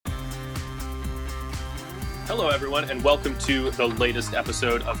Hello, everyone, and welcome to the latest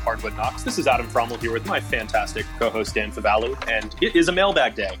episode of Hardwood Knocks. This is Adam Frommel here with my fantastic co-host Dan Favali, and it is a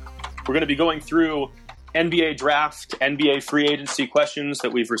mailbag day. We're going to be going through NBA draft, NBA free agency questions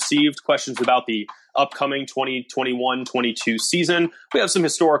that we've received, questions about the upcoming 2021-22 season. We have some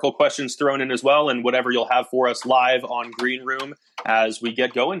historical questions thrown in as well, and whatever you'll have for us live on Green Room as we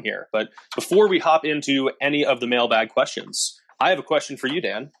get going here. But before we hop into any of the mailbag questions, I have a question for you,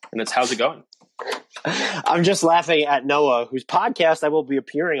 Dan, and it's how's it going? I'm just laughing at Noah, whose podcast I will be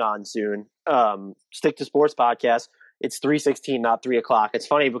appearing on soon. Stick to Sports podcast. It's 3:16, not 3 o'clock. It's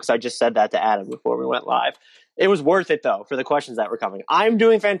funny because I just said that to Adam before we went live. It was worth it, though, for the questions that were coming. I'm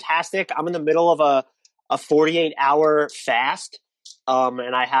doing fantastic. I'm in the middle of a 48-hour fast,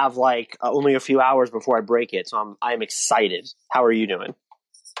 and I have only a few hours before I break it. So I'm excited. How are you doing?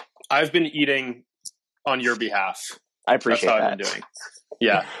 I've been eating on your behalf. I appreciate That's how that. I've been doing.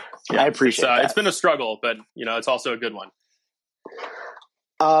 Yeah. I appreciate that. It's been a struggle, but it's also a good one.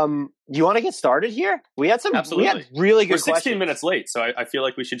 Do you want to get started here? We had Absolutely. We had really good We're 16 questions. minutes late, so I feel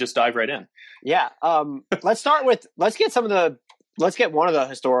like we should just dive right in. Yeah. Let's get one of the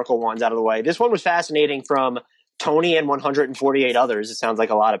historical ones out of the way. This one was fascinating from Tony and 148 others. It sounds like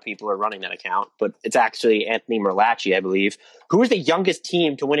a lot of people are running that account, but it's actually Anthony Merlacci, I believe. Who is the youngest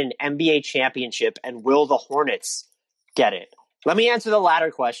team to win an NBA championship, and will the Hornets get it? Let me answer the latter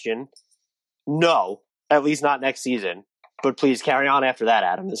question. No, at least not next season. But please carry on after that,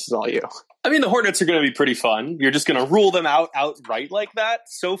 Adam. This is all you. I mean, the Hornets are going to be pretty fun. You're just going to rule them outright like that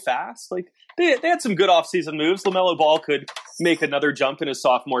so fast. Like they had some good offseason moves. LaMelo Ball could make another jump in his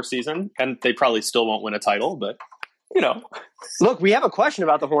sophomore season, and they probably still won't win a title, but Look, we have a question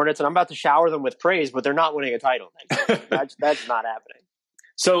about the Hornets, and I'm about to shower them with praise, but they're not winning a title next year. That's not happening.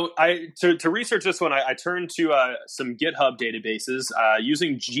 So to research this one, I turned to some GitHub databases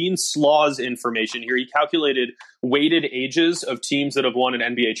using Gene Slaw's information here. He calculated weighted ages of teams that have won an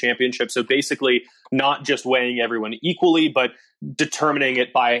NBA championship. So basically not just weighing everyone equally, but determining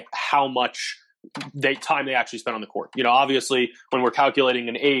it by how much time they actually spent on the court. Obviously, when we're calculating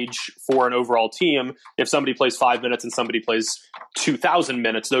an age for an overall team, if somebody plays 5 minutes and somebody plays 2,000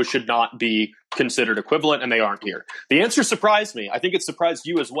 minutes, those should not be considered equivalent, and they aren't here. The answer surprised me. I think it surprised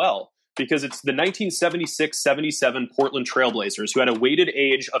you as well, because it's the 1976-77 Portland Trailblazers, who had a weighted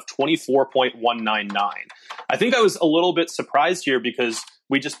age of 24.199. I think I was a little bit surprised here because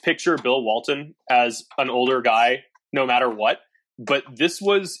we just picture Bill Walton as an older guy no matter what. But this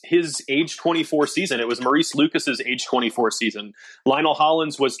was his age 24 season. It was Maurice Lucas's age 24 season. Lionel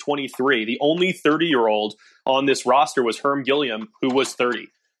Hollins was 23. The only 30-year-old on this roster was Herm Gilliam, who was 30.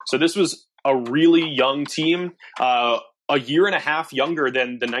 So this was a really young team, a year and a half younger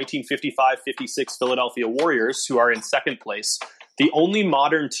than the 1955-56 Philadelphia Warriors, who are in second place. The only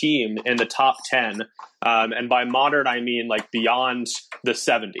modern team in the top 10, and by modern I mean beyond the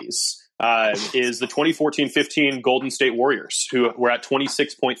 70s, is the 2014-15 Golden State Warriors, who were at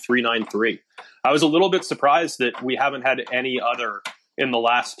 26.393. I was a little bit surprised that we haven't had any other in the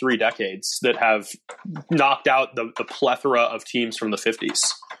last 3 decades that have knocked out the plethora of teams from the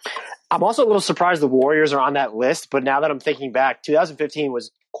 50s. I'm also a little surprised the Warriors are on that list, but now that I'm thinking back, 2015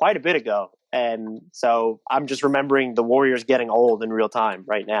 was quite a bit ago. And so I'm just remembering the Warriors getting old in real time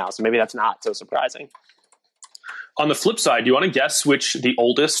right now. So maybe that's not so surprising. On the flip side, do you want to guess which the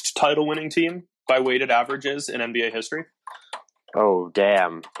oldest title-winning team by weighted average is in NBA history? Oh,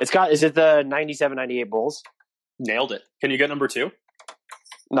 damn. Is it the 97-98 Bulls? Nailed it. Can you get number 2?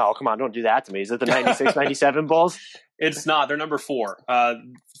 No, come on, don't do that to me. Is it the 96-97 Bulls? It's not. They're number 4.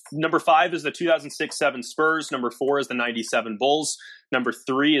 Number 5 is the 2006-7 Spurs. Number 4 is the 97 Bulls. Number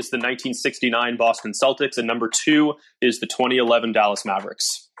 3 is the 1969 Boston Celtics. And number 2 is the 2011 Dallas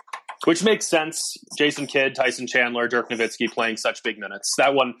Mavericks. Which makes sense. Jason Kidd, Tyson Chandler, Dirk Nowitzki playing such big minutes.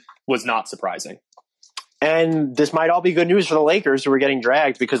 That one was not surprising. And this might all be good news for the Lakers, who were getting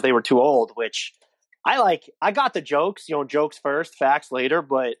dragged because they were too old, which I like. I got the jokes, jokes first, facts later,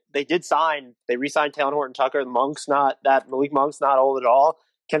 but they did sign. They re-signed Taylor Horton-Tucker. Malik Monk's not old at all.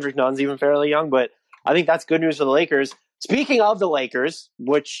 Kendrick Nunn's even fairly young, but I think that's good news for the Lakers. Speaking of the Lakers,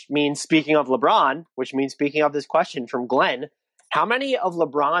 which means speaking of LeBron, which means speaking of this question from Glenn, how many of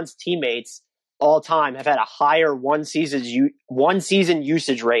LeBron's teammates all time have had a higher one season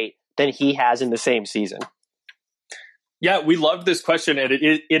usage rate than he has in the same season? Yeah, we loved this question, and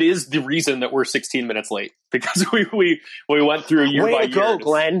it is the reason that we're 16 minutes late, because we went through year by year. Way to go,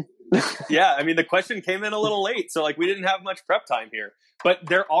 Glenn. Yeah, I mean, the question came in a little late, so we didn't have much prep time here. But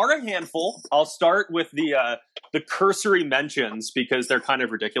there are a handful. I'll start with the cursory mentions because they're kind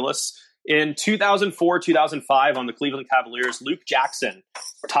of ridiculous. In 2004, 2005 on the Cleveland Cavaliers, Luke Jackson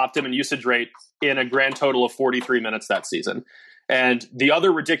topped him in usage rate in a grand total of 43 minutes that season. And the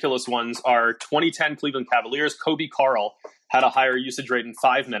other ridiculous ones are 2010 Cleveland Cavaliers, Kobe Carl had a higher usage rate in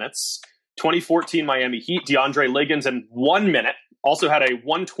 5 minutes. 2014 Miami Heat, DeAndre Liggins in 1 minute also had a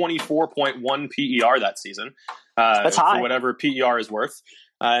 124.1 PER that season. That's high. For whatever PER is worth.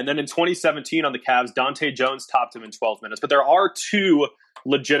 And then in 2017 on the Cavs, Dante Jones topped him in 12 minutes. But there are two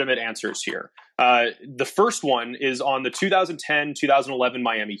legitimate answers here. The first one is on the 2010-2011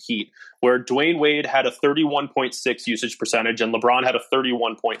 Miami Heat, where Dwayne Wade had a 31.6 usage percentage and LeBron had a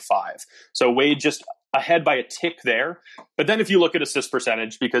 31.5. So Wade just ahead by a tick there. But then if you look at assist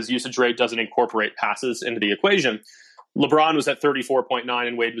percentage, because usage rate doesn't incorporate passes into the equation, LeBron was at 34.9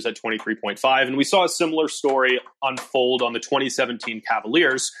 and Wade was at 23.5. And we saw a similar story unfold on the 2017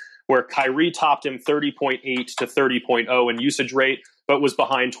 Cavaliers, where Kyrie topped him 30.8 to 30.0 in usage rate, but was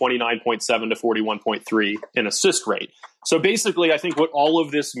behind 29.7 to 41.3 in assist rate. So basically, I think what all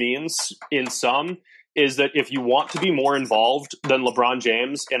of this means in sum is that if you want to be more involved than LeBron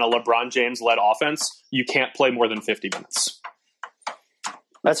James in a LeBron James-led offense, you can't play more than 50 minutes.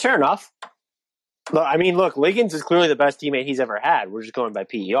 That's fair enough. Look, I mean, Liggins is clearly the best teammate he's ever had. We're just going by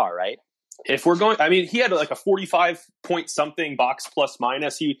PER, right? If we're going, I mean, he had like a 45 point something box plus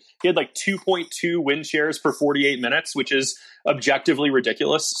minus. He had like 2.2 win shares per 48 minutes, which is objectively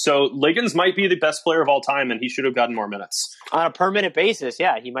ridiculous. So Liggins might be the best player of all time, and he should have gotten more minutes On a per minute basis.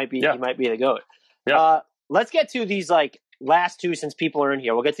 Yeah, he might be. Yeah. He might be the GOAT. Yeah. Let's get to these last two, since people are in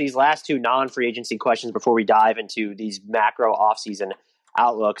here. We'll get to these last two non-free agency questions before we dive into these macro offseason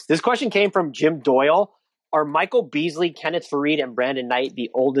outlooks. This question came from Jim Doyle. Are Michael Beasley, Kenneth Faried, and Brandon Knight the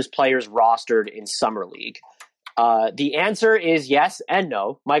oldest players rostered in Summer League? The answer is yes and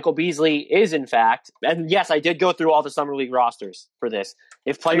no. Michael Beasley is, in fact, and yes, I did go through all the Summer League rosters for this.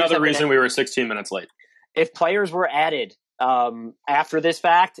 Another reason we were 16 minutes late. If players were added after this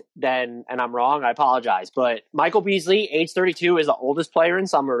fact, then, and I'm wrong, I apologize. But Michael Beasley, age 32, is the oldest player in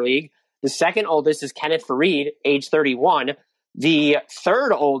Summer League. The second oldest is Kenneth Faried, age 31. The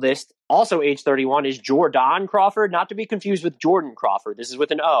third oldest, also age 31, is Jordan Crawford, not to be confused with Jordan Crawford. This is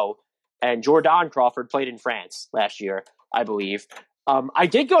with an O. And Jordan Crawford played in France last year, I believe. I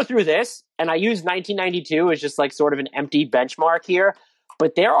did go through this, and I used 1992 as just sort of an empty benchmark here.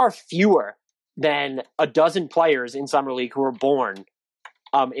 But there are fewer than a dozen players in Summer League who were born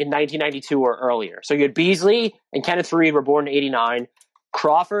in 1992 or earlier. So you had Beasley and Kenneth Faried were born in 89.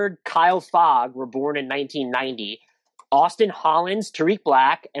 Crawford, Kyle Fogg were born in 1990. Austin Hollins, Tariq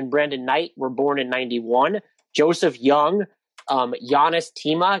Black, and Brandon Knight were born in 91. Joseph Young, Giannis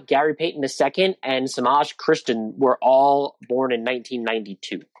Tima, Gary Payton II, and Samaj Christian were all born in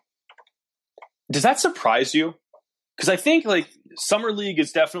 1992. Does that surprise you? Because I think Summer League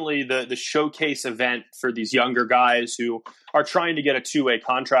is definitely the showcase event for these younger guys who are trying to get a two-way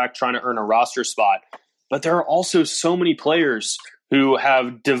contract, trying to earn a roster spot. But there are also so many players who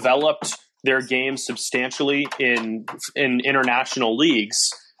have developed their game substantially in international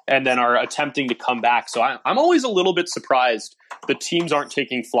leagues and then are attempting to come back. So I'm always a little bit surprised that teams aren't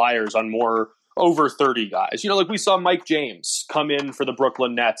taking flyers on more over 30 guys. We saw Mike James come in for the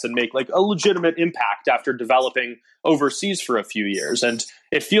Brooklyn Nets and make a legitimate impact after developing overseas for a few years. And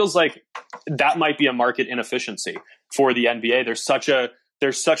it feels like that might be a market inefficiency for the NBA. There's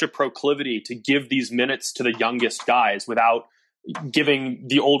such a proclivity to give these minutes to the youngest guys without giving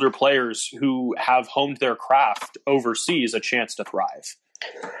the older players who have honed their craft overseas a chance to thrive.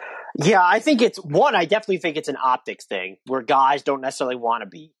 Yeah, I definitely think it's an optics thing where guys don't necessarily want to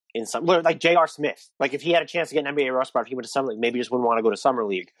be in some, like J.R. Smith. If he had a chance to get an NBA roster spot, if he went to Summer League, maybe he just wouldn't want to go to Summer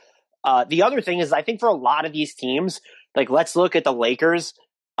League. The other thing is, I think for a lot of these teams, let's look at the Lakers,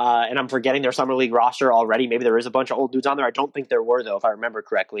 and I'm forgetting their Summer League roster already. Maybe there is a bunch of old dudes on there. I don't think there were, though, if I remember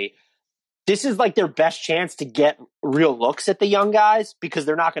correctly. This is their best chance to get real looks at the young guys because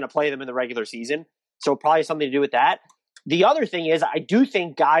they're not going to play them in the regular season. So probably something to do with that. The other thing is, I do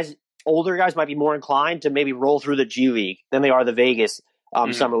think older guys might be more inclined to maybe roll through the G League than they are the Vegas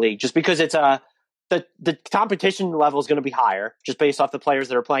Summer League, just because it's the competition level is going to be higher just based off the players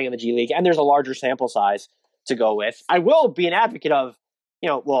that are playing in the G League, and there's a larger sample size to go with. I will be an advocate of,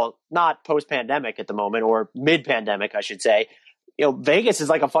 not post-pandemic at the moment, or mid-pandemic, I should say. Vegas is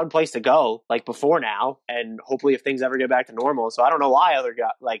a fun place to go, before now, and hopefully if things ever get back to normal. So I don't know why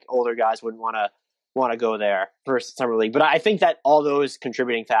older guys wouldn't want to go there for Summer League, but I think that all those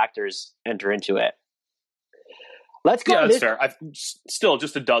contributing factors enter into it. Let's go. Yeah, that's fair. Still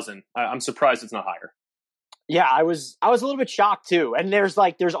just a dozen. I'm surprised it's not higher. Yeah, I was a little bit shocked too. And there's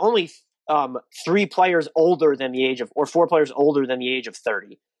only 3 players older than the age of, or 4 players older than the age of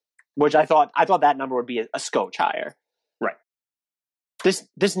 30. which I thought that number would be a scotch higher. Right.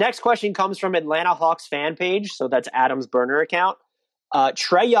 This next question comes from Atlanta Hawks fan page, so that's Adam's burner account.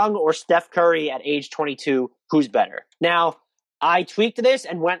 Trae Young or Steph Curry at age 22, who's better? Now, I tweaked this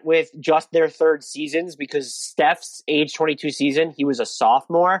and went with just their third seasons because Steph's age 22 season, he was a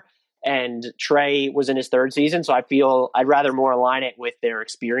sophomore, and Trae was in his third season, so I feel I'd rather more align it with their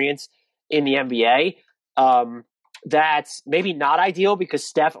experience in the NBA. That's maybe not ideal because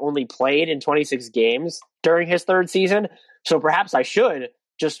Steph only played in 26 games during his third season, so perhaps I should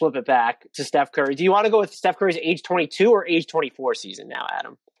just flip it back to Steph Curry. Do you want to go with Steph Curry's age 22 or age 24 season now,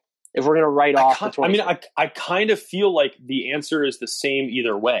 Adam? If we're going to write off the 20. I kind of feel like the answer is the same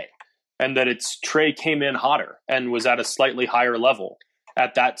either way, and that it's Trae came in hotter and was at a slightly higher level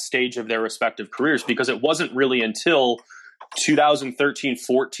at that stage of their respective careers, because it wasn't really until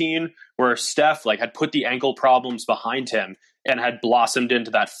 2013-14 where Steph had put the ankle problems behind him and had blossomed into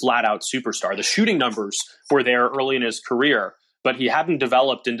that flat out superstar. The shooting numbers were there early in his career, but he hadn't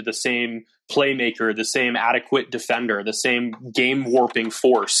developed into the same playmaker, the same adequate defender, the same game warping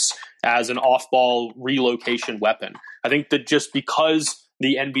force as an off-ball relocation weapon. I think that just because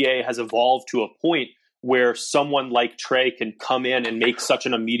the NBA has evolved to a point where someone like Trae can come in and make such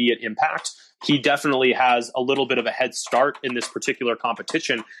an immediate impact, he definitely has a little bit of a head start in this particular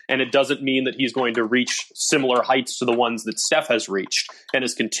competition, and it doesn't mean that he's going to reach similar heights to the ones that Steph has reached and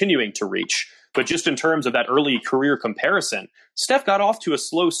is continuing to reach. But just in terms of that early career comparison, Steph got off to a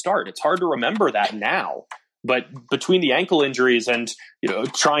slow start. It's hard to remember that now. But between the ankle injuries and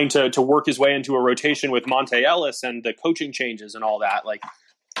trying to work his way into a rotation with Monte Ellis and the coaching changes and all that,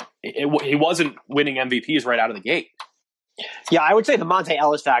 he wasn't winning MVPs right out of the gate. Yeah, I would say the Monte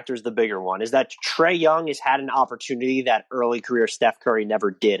Ellis factor is the bigger one, is that Trae Young has had an opportunity that early career Steph Curry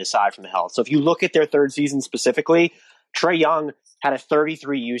never did, aside from the health. So if you look at their third season specifically, Trae Young had a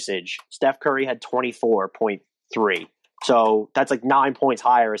 33 usage. Steph Curry had 24.3. So that's 9 points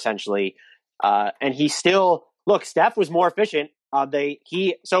higher, essentially. And he still, Steph was more efficient. So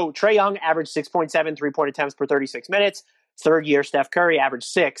Trae Young averaged 6.7 3-point attempts per 36 minutes. Third year, Steph Curry averaged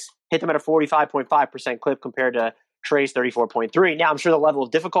 6, hit them at a 45.5% clip compared to Trae's 34.3. Now, I'm sure the level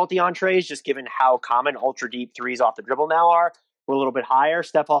of difficulty on Trae's, just given how common ultra deep threes off the dribble now are, were a little bit higher.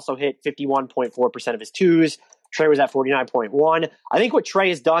 Steph also hit 51.4% of his twos. Trae was at 49.1. I think what Trae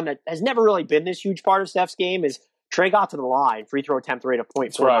has done that has never really been this huge part of Steph's game is Trae got to the line, free throw attempt rate of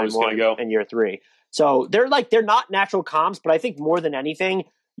 .491 in year 3. So they're not natural comps, but I think more than anything,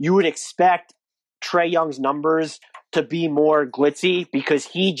 you would expect Trae Young's numbers to be more glitzy because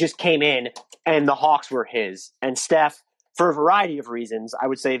he just came in and the Hawks were his. And Steph, for a variety of reasons, I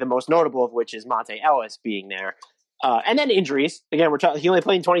would say the most notable of which is Monte Ellis being there. And then injuries. Again, he only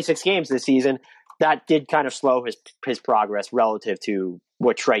played in 26 games this season. That did kind of slow his progress relative to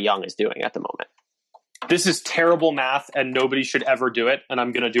what Trae Young is doing at the moment. This is terrible math, and nobody should ever do it, and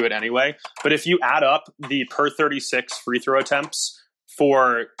I'm going to do it anyway. But if you add up the per 36 free throw attempts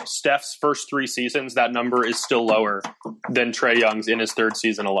for Steph's first 3 seasons, that number is still lower than Trae Young's in his third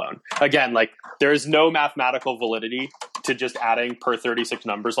season alone. Again, there is no mathematical validity to just adding per 36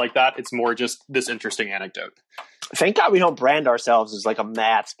 numbers like that. It's more just this interesting anecdote. Thank God we don't brand ourselves as a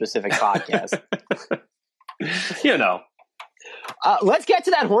math-specific podcast. Let's get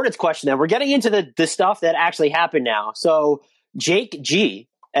to that Hornets question then. We're getting into the stuff that actually happened now. So Jake G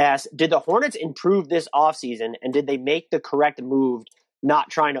asked, did the Hornets improve this offseason, and did they make the correct move not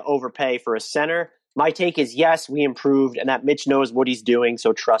trying to overpay for a center? My take is yes, we improved, and that Mitch knows what he's doing,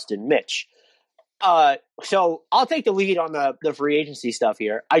 so trust in Mitch. So I'll take the lead on the free agency stuff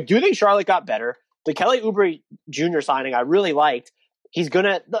here. I do think Charlotte got better. The Kelly Oubre Jr. signing I really liked.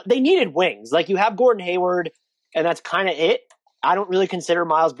 They needed wings. You have Gordon Hayward, and that's kind of it. I don't really consider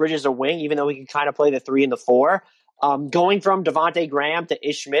Miles Bridges a wing, even though he can kind of play the 3 and the 4. Going from Devontae Graham to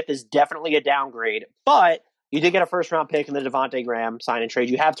Ish Smith is definitely a downgrade, but you did get a first-round pick in the Devontae Graham sign and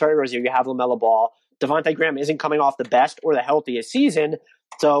trade. You have Terry Rozier, you have LaMelo Ball. Devontae Graham isn't coming off the best or the healthiest season,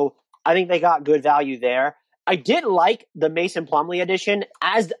 so I think they got good value there. I did like the Mason Plumlee addition,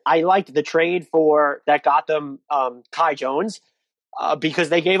 as I liked the trade that got them Kai Jones, because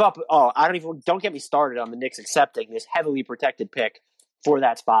they gave up. Don't get me started on the Knicks accepting this heavily protected pick for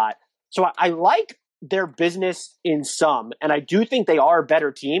that spot. So I like their business in some, and I do think they are a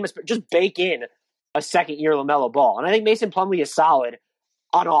better team. Just bake in a second-year LaMelo Ball, and I think Mason Plumlee is solid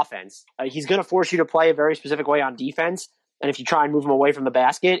on offense. He's going to force you to play a very specific way on defense, and if you try and move him away from the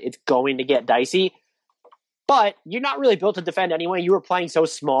basket, it's going to get dicey. But you're not really built to defend anyway. You were playing so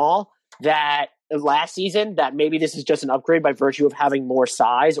small that last season that maybe this is just an upgrade by virtue of having more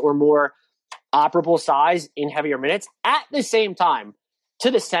size or more operable size in heavier minutes. At the same time,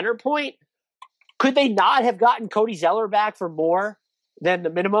 to the center point, could they not have gotten Cody Zeller back for more than the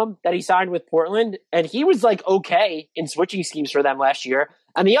minimum that he signed with Portland? And he was like okay in switching schemes for them last year.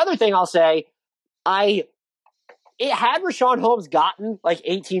 And the other thing I'll say, had Richaun Holmes gotten like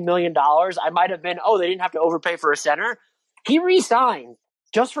 $18 million, I might have been, they didn't have to overpay for a center. He re-signed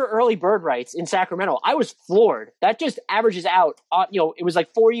just for early bird rights in Sacramento. I was floored. That just averages out. It was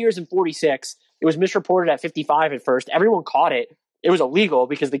like 4 years and 46. It was misreported at 55 at first. Everyone caught it. It was illegal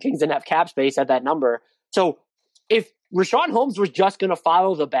because the Kings didn't have cap space at that number. So if Richaun Holmes was just going to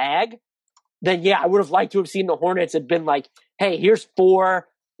follow the bag, then yeah, I would have liked to have seen the Hornets had been like, hey, here's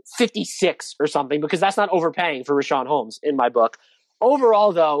 456 or something, because that's not overpaying for Richaun Holmes in my book.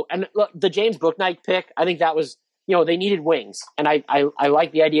 Overall, though, and look, the James Bouknight pick, I think that was, they needed wings, and I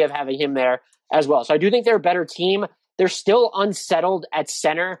like the idea of having him there as well. So I do think they're a better team. They're still unsettled at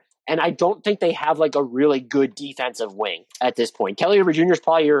center, and I don't think they have like a really good defensive wing at this point. Kelly Oubre Jr. is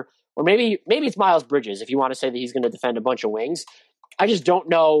probably or maybe it's Miles Bridges if you want to say that he's going to defend a bunch of wings. I just don't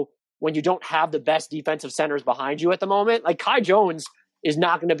know when you don't have the best defensive centers behind you at the moment. Like Kai Jones is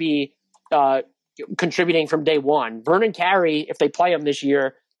not going to be contributing from day one. Vernon Carey, if they play him this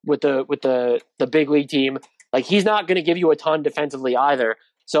year with the big league team, like he's not going to give you a ton defensively either.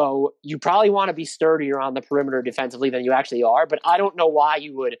 So you probably want to be sturdier on the perimeter defensively than you actually are. But I don't know why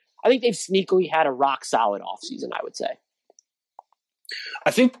you would. I think they've sneakily had a rock solid offseason, I would say.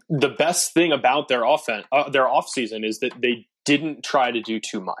 I think the best thing about their offseason is that they didn't try to do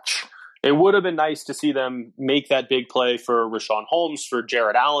too much. It would have been nice to see them make that big play for Richaun Holmes, for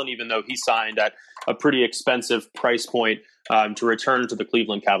Jarrett Allen, even though he signed at a pretty expensive price point to return to the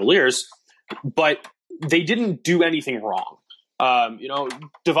Cleveland Cavaliers. But they didn't do anything wrong.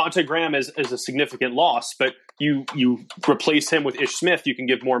 Devontae Graham is a significant loss, but you replace him with Ish Smith, you can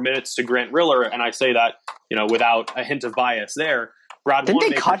give more minutes to Grant Riller, and I say that without a hint of bias there. Brad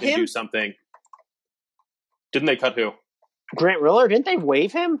Wanamaker can do something. Didn't they cut who? Grant Riller? Didn't they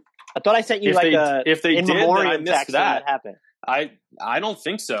waive him? I thought I sent you if they did, then I missed that. Happened. I don't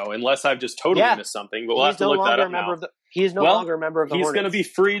think so, unless I've just totally missed something. But we'll have to look that up now. He is no longer a member of the Hornets. He's going to be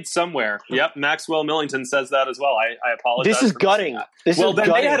freed somewhere. Yep, Maxwell Millington says that as well. I apologize. This is gutting. They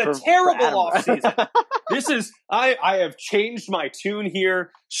had a terrible offseason. This is I have changed my tune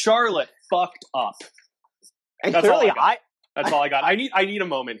here. Charlotte fucked up. And that's clearly that's all I got. I need a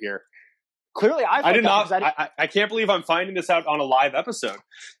moment here. Clearly, I did not. I can't believe I'm finding this out on a live episode.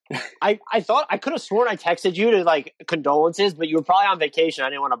 I thought I could have sworn I texted you to like condolences, but you were probably on vacation. I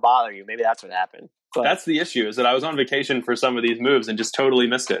didn't want to bother you. Maybe that's what happened. But that's the issue, is that I was on vacation for some of these moves and just totally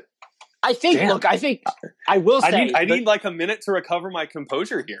missed it. I think. Damn. Look, I think I will say I need like a minute to recover my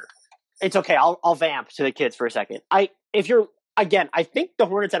composure here. It's okay. I'll vamp to the kids for a second. I think the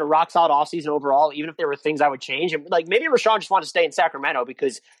Hornets had a rock solid offseason overall, even if there were things I would change. And like maybe Richaun just wanted to stay in Sacramento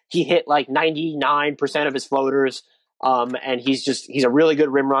because he hit like 99% of his floaters. And he's a really good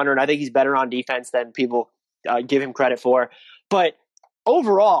rim runner. And I think he's better on defense than people give him credit for. But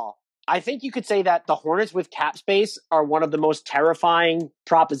overall, I think you could say that the Hornets with cap space are one of the most terrifying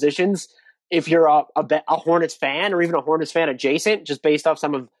propositions if you're a Hornets fan or even a Hornets fan adjacent, just based off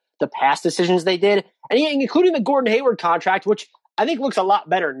some of the past decisions they did, and including the Gordon Hayward contract, which I think looks a lot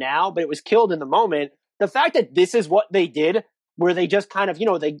better now, but it was killed in the moment. The fact that this is what they did, where they just kind of,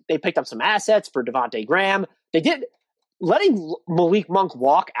 they picked up some assets for Devontae Graham. They did. Letting Malik Monk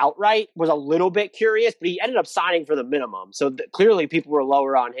walk outright was a little bit curious, but he ended up signing for the minimum. So clearly people were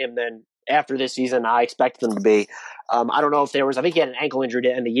lower on him than after this season I expected them to be. I don't know if I think he had an ankle injury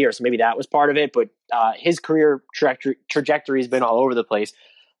to end the year, so maybe that was part of it, but his career trajectory has been all over the place.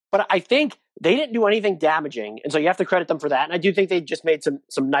 But I think they didn't do anything damaging, and so you have to credit them for that. And I do think they just made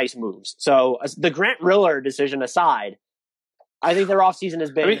some nice moves. So the Grant Riller decision aside, I think their offseason has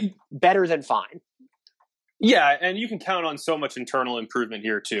been better than fine. Yeah, and you can count on so much internal improvement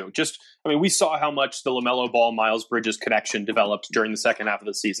here, too. We saw how much the LaMelo Ball-Miles Bridges connection developed during the second half of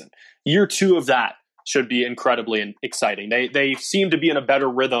the season. Year 2 of that should be incredibly exciting. They seem to be in a better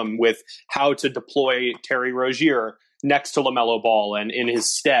rhythm with how to deploy Terry Rozier next to LaMelo Ball and in his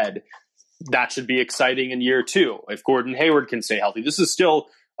stead. That should be exciting in year 2 if Gordon Hayward can stay healthy. This is still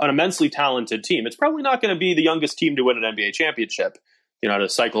an immensely talented team. It's probably not going to be the youngest team to win an NBA championship. To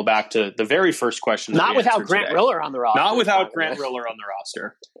cycle back to the very first question. Not without Grant Riller on the roster. Not without Grant Riller on the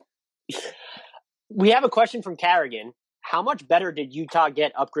roster. We have a question from Carrigan. How much better did Utah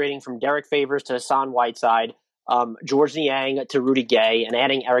get upgrading from Derek Favors to Hassan Whiteside, George Niang to Rudy Gay, and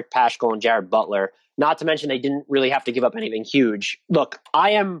adding Eric Paschall and Jared Butler? Not to mention they didn't really have to give up anything huge. Look,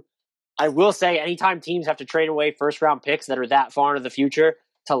 I will say anytime teams have to trade away first-round picks that are that far into the future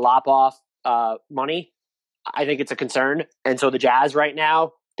to lop off money, I think it's a concern. And so the Jazz right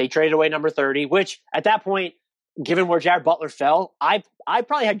now, they traded away number 30, which at that point, given where Jared Butler fell, I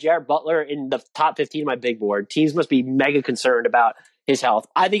probably had Jared Butler in the top 15 of my big board. Teams must be mega concerned about his health.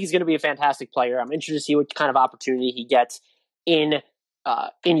 I think he's going to be a fantastic player. I'm interested to see what kind of opportunity he gets in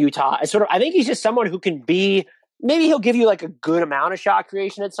Utah. I think he's just someone who can be, maybe he'll give you like a good amount of shot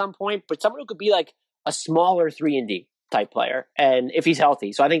creation at some point, but someone who could be like a smaller 3-and-D type player, and if he's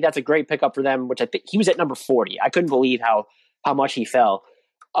healthy. So I think that's a great pickup for them, which I think he was at number 40. I couldn't believe how much he fell.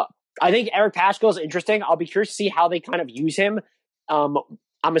 I think Eric Paschall is interesting. I'll be curious to see how they kind of use him.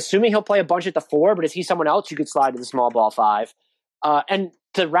 I'm assuming he'll play a bunch at the 4, but is he someone else you could slide to the small ball 5? And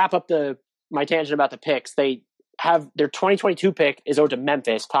to wrap up my tangent about the picks, they have their 2022 pick is owed to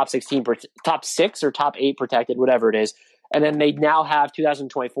Memphis, top 6 or top 8 protected, whatever it is. And then they now have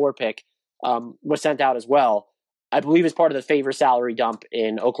 2024 pick was sent out as well, I believe, as part of the favor salary dump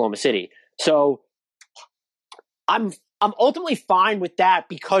in Oklahoma City. So I'm ultimately fine with that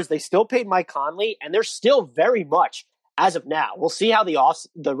because they still paid Mike Conley, and they're still very much, as of now, we'll see how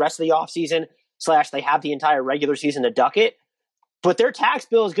the rest of the offseason / they have the entire regular season to duck it, but their tax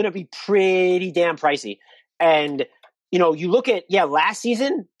bill is going to be pretty damn pricey. And, you look at, last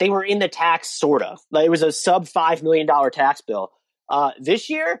season, they were in the tax, sort of. Like, it was a sub $5 million tax bill.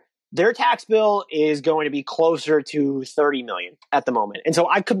 This year, their tax bill is going to be closer to $30 million at the moment. And so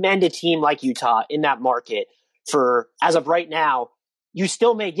I commend a team like Utah in that market for, as of right now, you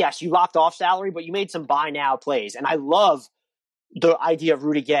still made, yes, you locked off salary, but you made some buy now plays. And I love the idea of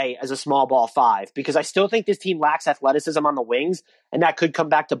Rudy Gay as a small ball 5 because I still think this team lacks athleticism on the wings, and that could come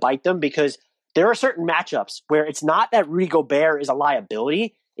back to bite them because there are certain matchups where it's not that Rudy Gobert is a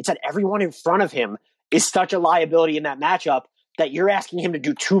liability, it's that everyone in front of him is such a liability in that matchup that you're asking him to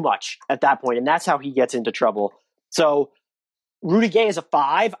do too much at that point, and that's how he gets into trouble. So Rudy Gay is a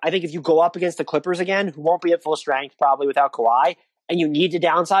 5. I think if you go up against the Clippers again, who won't be at full strength probably without Kawhi, and you need to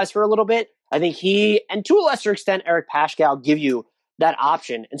downsize for a little bit, I think he, and to a lesser extent Eric Paschall, give you that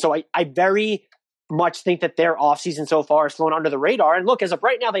option. And so I very much think that their offseason so far is flown under the radar. And look, as of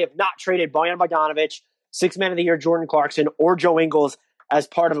right now, they have not traded Bojan Bogdanovic, 6th man of the year Jordan Clarkson, or Joe Ingles as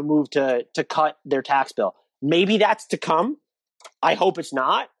part of a move to cut their tax bill. Maybe that's to come. I hope it's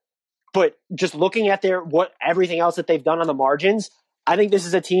not. But just looking at everything else that they've done on the margins, I think this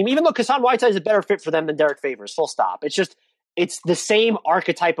is a team, even though Hassan Whiteside is a better fit for them than Derek Favors, full stop. It's the same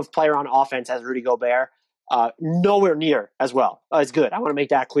archetype of player on offense as Rudy Gobert, nowhere near as well as good. I want to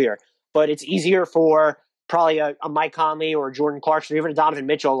make that clear. But it's easier for probably a Mike Conley or a Jordan Clarkson or even a Donovan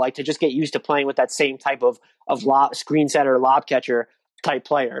Mitchell to just get used to playing with that same type of screen setter, lob catcher type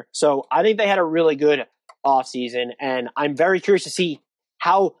player. So I think they had a really good offseason, and I'm very curious to see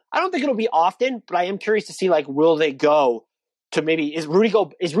how. I don't think it'll be often, but I am curious to see will they go to maybe is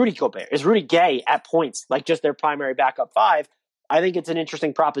Rudy Gay at points just their primary backup 5. I think it's an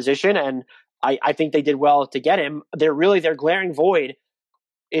interesting proposition, and I think they did well to get him. Their glaring void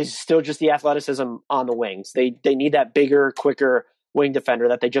is still just the athleticism on the wings. They need that bigger, quicker wing defender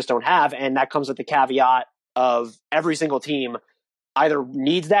that they just don't have, and that comes with the caveat of every single team either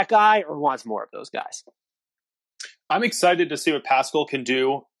needs that guy or wants more of those guys. I'm excited to see what Paschall can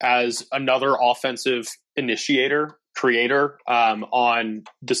do as another offensive initiator, creator on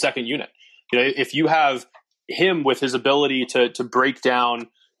the second unit. If you have him with his ability to break down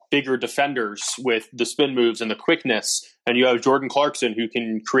bigger defenders with the spin moves and the quickness, and you have Jordan Clarkson who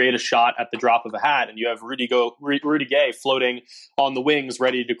can create a shot at the drop of a hat, and you have Rudy Gay floating on the wings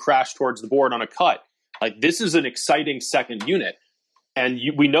ready to crash towards the board on a cut. This is an exciting second unit, and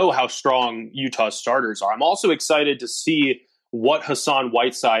we know how strong Utah's starters are. I'm also excited to see what Hassan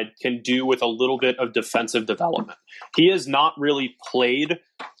Whiteside can do with a little bit of defensive development. He has not really played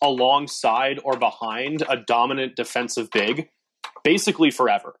alongside or behind a dominant defensive big basically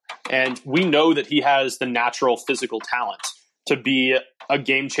forever. And we know that he has the natural physical talent to be a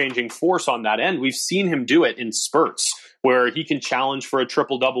game-changing force on that end. We've seen him do it in spurts where he can challenge for a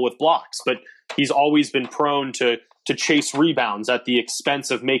triple-double with blocks, but he's always been prone to chase rebounds at the expense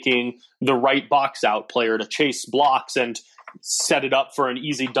of making the right box-out player to chase blocks and set it up for an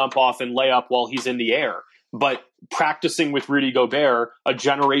easy dump-off and layup while he's in the air. But practicing with Rudy Gobert, a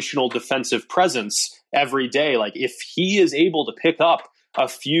generational defensive presence every day, if he is able to pick up a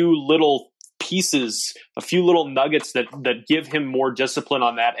few little pieces, a few little nuggets that give him more discipline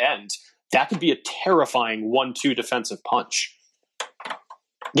on that end, that could be a terrifying 1-2 defensive punch.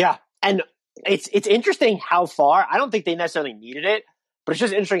 Yeah, and it's interesting how far, I don't think they necessarily needed it, but it's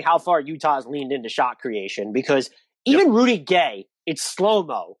just interesting how far Utah has leaned into shot creation because even Rudy Gay, it's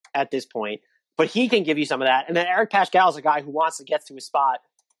slow-mo at this point, but he can give you some of that. And then Eric Paschall is a guy who wants to get to his spot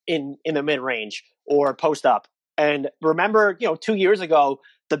in the mid range or post up. And remember, 2 years ago,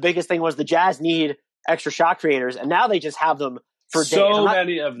 the biggest thing was the Jazz need extra shot creators, and now they just have them for days. So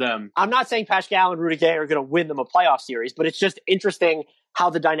many of them. I'm not saying Pascal and Rudy Gay are going to win them a playoff series, but it's just interesting how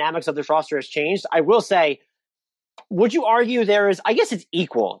the dynamics of this roster has changed. I will say, would you argue there is, I guess it's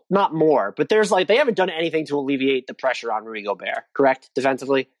equal, not more, but there's they haven't done anything to alleviate the pressure on Rudy Gobert, correct,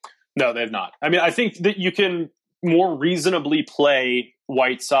 defensively? No, they've not. I mean, I think that you can more reasonably play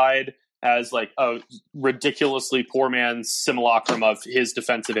Whiteside as a ridiculously poor man's simulacrum of his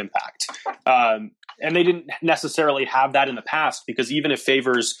defensive impact. And they didn't necessarily have that in the past, because even if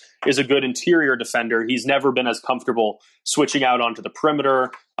Favors is a good interior defender, he's never been as comfortable switching out onto the perimeter,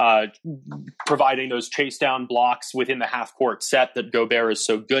 providing those chase down blocks within the half court set that Gobert is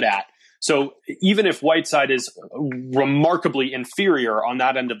so good at. So even if Whiteside is remarkably inferior on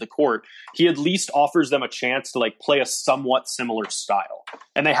that end of the court, he at least offers them a chance to play a somewhat similar style.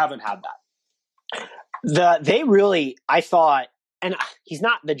 And they haven't had that. They really, I thought, and he's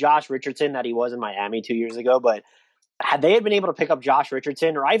not the Josh Richardson that he was in Miami 2 years ago, but had they been able to pick up Josh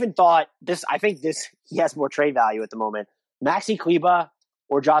Richardson, or I even thought this, I think he has more trade value at the moment. Maxi Kleber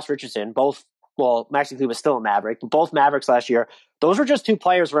or Josh Richardson, both, well, Maxi Kleber is still a Maverick, but both Mavericks last year, those were just two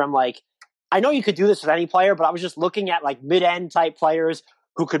players where I'm I know you could do this with any player, but I was just looking at mid-end type players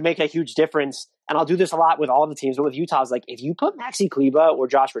who could make a huge difference. And I'll do this a lot with all the teams, but with Utah, it's if you put Maxi Kleber or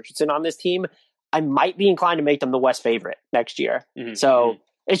Josh Richardson on this team, I might be inclined to make them the West favorite next year. Mm-hmm. So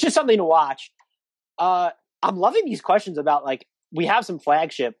it's just something to watch. I'm loving these questions about we have some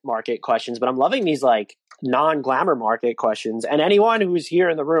flagship market questions, but I'm loving these non-glamour market questions. And anyone who's here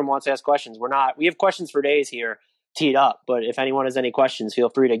in the room wants to ask questions. We have questions for days here teed up, but if anyone has any questions, feel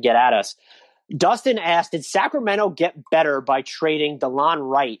free to get at us. Dustin asked, did Sacramento get better by trading DeLon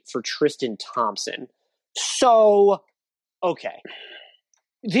Wright for Tristan Thompson? So, okay.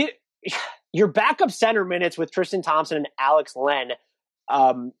 Your backup center minutes with Tristan Thompson and Alex Len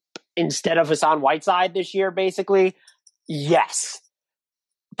instead of Hassan Whiteside this year, basically, yes.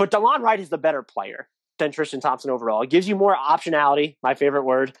 But DeLon Wright is the better player than Tristan Thompson overall. It gives you more optionality, my favorite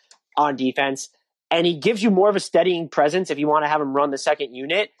word, on defense. And he gives you more of a steadying presence if you want to have him run the second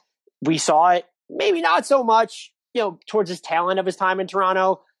unit. We saw it, maybe not so much, towards his tail end of his time in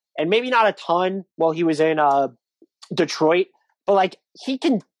Toronto, and maybe not a ton while he was in Detroit. But he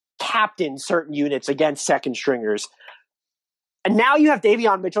can captain certain units against second stringers. And now you have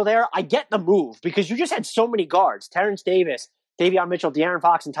Davion Mitchell there. I get the move because you just had so many guards. Terrence Davis, Davion Mitchell, De'Aaron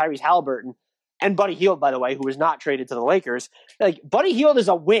Fox, and Tyrese Halliburton. And Buddy Hield, by the way, who was not traded to the Lakers. Buddy Hield is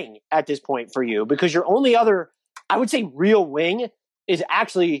a wing at this point for you because your only other, I would say, real wing is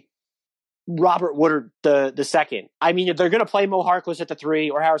actually Robert Woodard the second. I mean, they're going to play Mo Harkless at the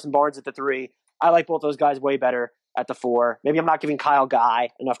 3 or Harrison Barnes at the 3. I like both those guys way better at the 4. Maybe I'm not giving Kyle Guy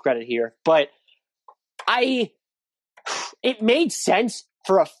enough credit here, but it made sense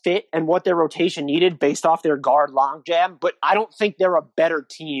for a fit and what their rotation needed based off their guard logjam, but I don't think they're a better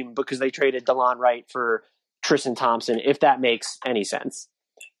team because they traded DeLon Wright for Tristan Thompson, if that makes any sense.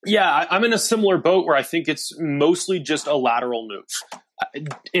 Yeah, I'm in a similar boat where I think it's mostly just a lateral move.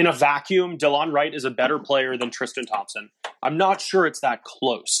 In a vacuum, DeLon Wright is a better player than Tristan Thompson. I'm not sure it's that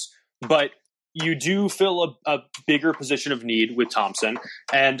close, but you do fill a bigger position of need with Thompson,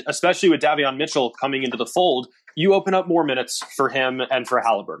 and especially with Davion Mitchell coming into the fold, you open up more minutes for him and for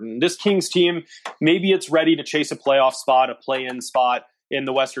Halliburton. This Kings team, maybe it's ready to chase a playoff spot, a play-in spot in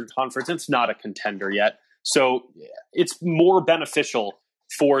the Western Conference. It's not a contender yet. So it's more beneficial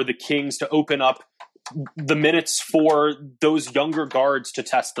for the Kings to open up the minutes for those younger guards to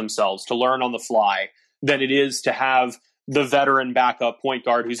test themselves, to learn on the fly, than it is to have the veteran backup point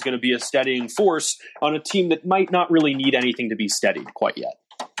guard who's going to be a steadying force on a team that might not really need anything to be steadied quite yet.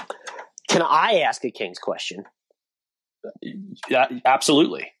 Can I ask a Kings question? Yeah,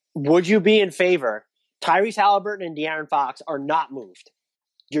 absolutely. Would you be in favor? Tyrese Halliburton and De'Aaron Fox are not moved.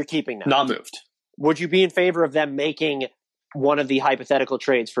 You're keeping them. Not moved. Would you be in favor of them making one of the hypothetical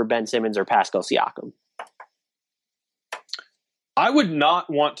trades for Ben Simmons or Pascal Siakam? I would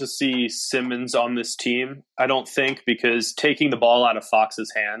not want to see Simmons on this team, I don't think, because taking the ball out of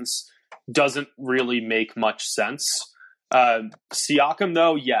Fox's hands doesn't really make much sense. Siakam,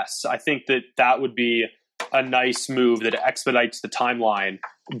 though, yes. I think that would be a nice move that expedites the timeline,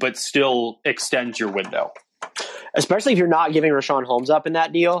 but still extends your window. Especially if you're not giving Rashawn Holmes up in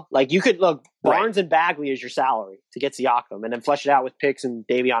that deal. You could look, Barnes and Bagley is your salary to get Siakam, and then flesh it out with picks and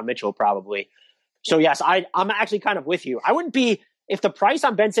Davion Mitchell probably. So yes, I'm actually kind of with you. I wouldn't be, if the price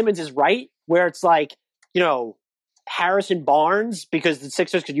on Ben Simmons is right, where it's Harrison Barnes, because the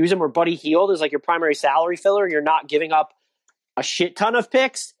Sixers could use him, or Buddy Hield is your primary salary filler, and you're not giving up a shit ton of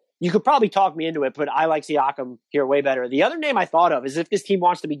picks, you could probably talk me into it, but I like Siakam here way better. The other name I thought of is if this team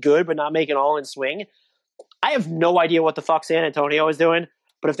wants to be good but not make an all-in swing, I have no idea what the fuck San Antonio is doing,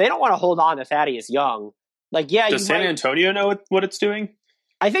 but if they don't want to hold on to Thaddeus Young, does San Antonio know what it's doing?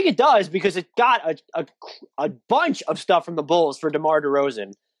 I think it does because it got a bunch of stuff from the Bulls for DeMar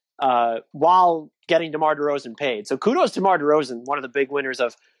DeRozan while getting DeMar DeRozan paid. So kudos to DeMar DeRozan, one of the big winners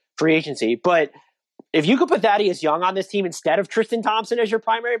of free agency. But if you could put Thaddeus Young on this team instead of Tristan Thompson as your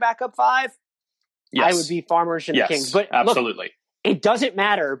primary backup five, I would be far more interested in the Kings. But absolutely. Look, it doesn't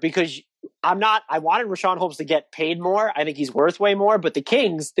matter because I wanted Richaun Holmes to get paid more. I think he's worth way more. But the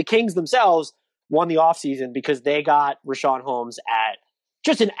Kings themselves won the offseason because they got Richaun Holmes at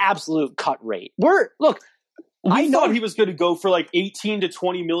just an absolute cut rate. I thought he was going to go for like 18 to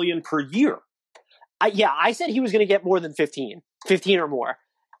 20 million per year. I said he was going to get more than 15 or more.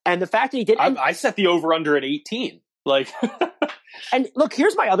 And the fact that he didn't, I set the over under at 18. And look,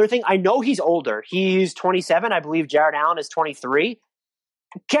 here's my other thing. I know he's older. He's 27. I believe Jared Allen is 23.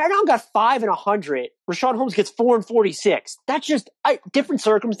 Jared Allen got 5 and 100. Richaun Holmes gets 4 and 46. That's just different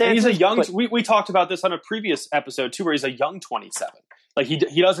circumstances. And he's a young. We talked about this on a previous episode too, where he's a young 27. Like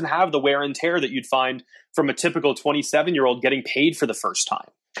he doesn't have the wear and tear that you'd find from a typical 27-year-old getting paid for the first time.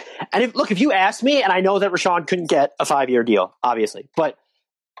 And if you ask me, and I know that Richaun couldn't get a 5-year deal, obviously, but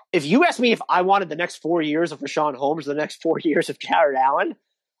if you ask me if I wanted the next 4 years of Richaun Holmes, the next 4 years of Jared Allen,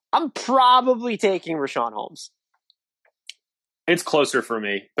 I'm probably taking Richaun Holmes. It's closer for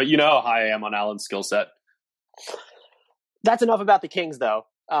me, but you know how high I am on Allen's skill set. That's enough about the Kings, though.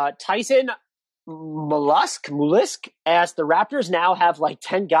 Tyson Mulisk asked, the Raptors now have like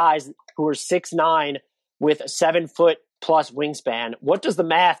 10 guys who are 6'9" with a 7-foot plus wingspan. What does the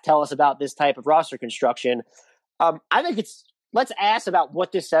math tell us about this type of roster construction? I think let's ask about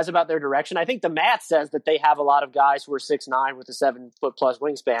what this says about their direction. I think the math says that they have a lot of guys who are 6'9" with a 7-foot plus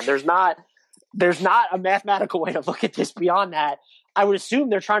wingspan. There's not a mathematical way to look at this beyond that. I would assume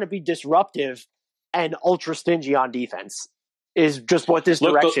they're trying to be disruptive and ultra stingy on defense is just what this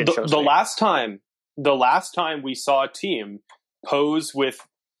direction shows. The last time we saw a team pose with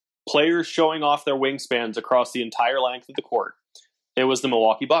players showing off their wingspans across the entire length of the court, it was the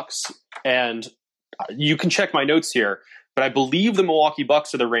Milwaukee Bucks. And you can check my notes here, but I believe the Milwaukee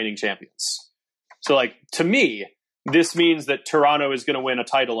Bucks are the reigning champions. So, to me, this means that Toronto is going to win a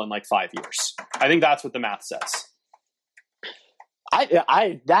title in 5 years. I think that's what the math says.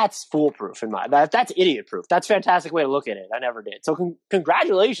 That's foolproof that's idiot proof. That's a fantastic way to look at it. I never did. So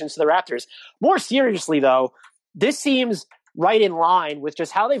congratulations to the Raptors. More seriously, though, this seems right in line with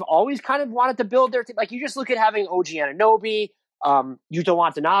just how they've always kind of wanted to build their team. You just look at having OG Anunoby, Yuta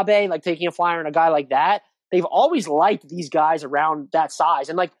Watanabe, taking a flyer on a guy like that. They've always liked these guys around that size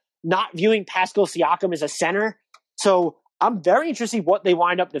and not viewing Pascal Siakam as a center. So I'm very interested in what they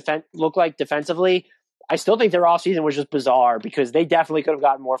wind up look like defensively. I still think their offseason was just bizarre because they definitely could have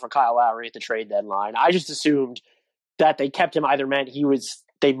gotten more for Kyle Lowry at the trade deadline. I just assumed that they kept him either meant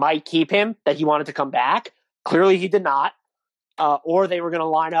they might keep him, that he wanted to come back. Clearly he did not. Or they were going to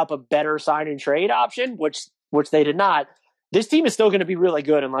line up a better sign and trade option, which they did not. This team is still going to be really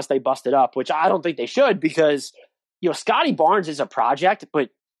good unless they bust it up, which I don't think they should because, Scotty Barnes is a project, but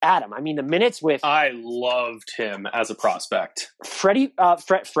Adam, the minutes with... I loved him as a prospect. Freddie,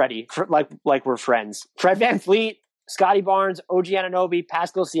 like we're friends. Fred VanVleet, Scotty Barnes, OG Anunoby,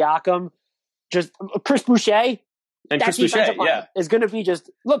 Pascal Siakam, just Chris Boucher. And Chris Boucher, is going to be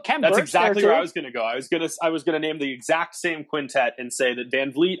just... Look, Kem That's Burke's exactly there where too. I was going to go. I was going to name the exact same quintet and say that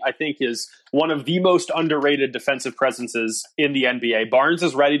VanVleet, I think, is one of the most underrated defensive presences in the NBA. Barnes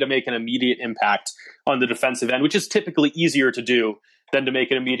is ready to make an immediate impact on the defensive end, which is typically easier to do than to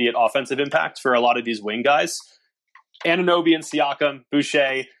make an immediate offensive impact for a lot of these wing guys. Anunoby and Siakam,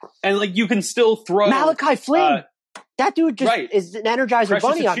 Boucher, and you can still throw Malachi Flynn. That dude just is an Energizer Precious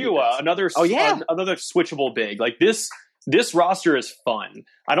Bunny on Achiuwa, another switchable big. This roster is fun.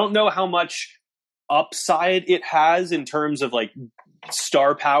 I don't know how much upside it has in terms of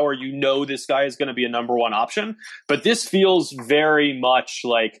star power. This guy is going to be a number one option, but this feels very much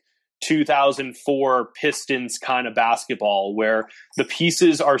like 2004 Pistons kind of basketball where the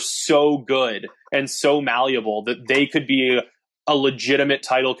pieces are so good and so malleable that they could be a legitimate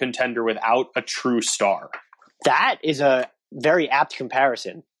title contender without a true star. That is a very apt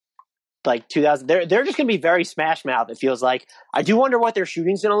comparison. 2000, they're just going to be very smash mouth. It feels like. I do wonder what their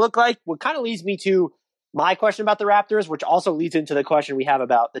shooting's going to look like. What kind of leads me to my question about the Raptors, which also leads into the question we have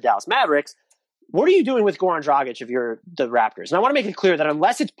about the Dallas Mavericks. What are you doing with Goran Dragic if you're the Raptors? And I want to make it clear that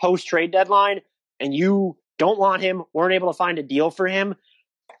unless it's post-trade deadline and you don't want him, weren't able to find a deal for him,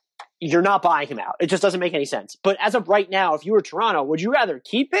 you're not buying him out. It just doesn't make any sense. But as of right now, if you were Toronto, would you rather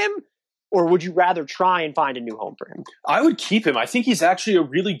keep him or would you rather try and find a new home for him? I would keep him. I think he's actually a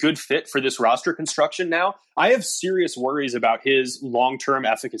really good fit for this roster construction now. I have serious worries about his long-term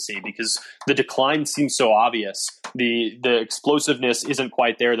efficacy because the decline seems so obvious. The explosiveness isn't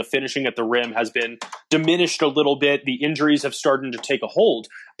quite there. The finishing at the rim has been diminished a little bit. The injuries have started to take a hold.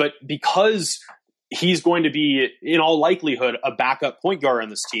 But because he's going to be, in all likelihood, a backup point guard on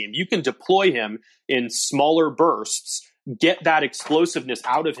this team, you can deploy him in smaller bursts, get that explosiveness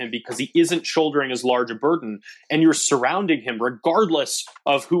out of him because he isn't shouldering as large a burden, and you're surrounding him, regardless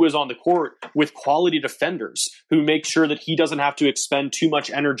of who is on the court, with quality defenders who make sure that he doesn't have to expend too much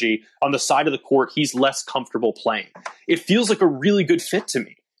energy on the side of the court he's less comfortable playing. It feels like a really good fit to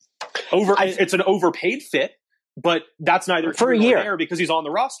me. It's an overpaid fit, but that's neither for here a nor year there because he's on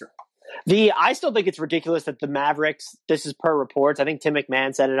the roster. I still think it's ridiculous that the Mavericks, this is per reports, I think Tim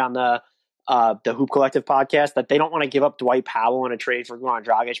McMahon said it on the Hoop Collective podcast, that they don't want to give up Dwight Powell in a trade for Goran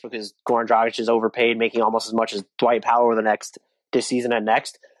Dragic because Goran Dragic is overpaid, making almost as much as Dwight Powell over this season and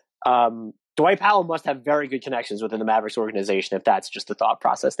next. Dwight Powell must have very good connections within the Mavericks organization if that's just the thought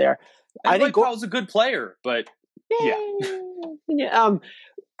process there. I think Dwight Powell's a good player, but yeah. Goran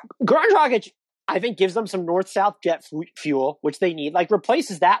Dragic, I think, gives them some north-south jet fuel, which they need, like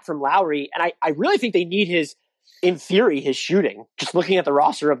replaces that from Lowry. And I really think they need in theory, his shooting. Just looking at the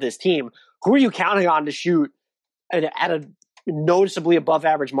roster of this team, who are you counting on to shoot at a noticeably above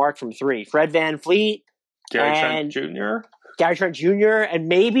average mark from three? Fred VanVleet, Gary Trent Jr., and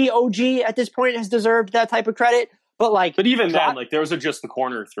maybe OG at this point has deserved that type of credit. But even then, those are just the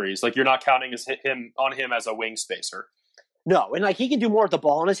corner threes. Like, you're not counting on him as a wing spacer. No, and he can do more with the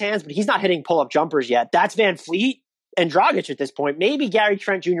ball in his hands, but he's not hitting pull-up jumpers yet. That's VanVleet and Dragic at this point. Maybe Gary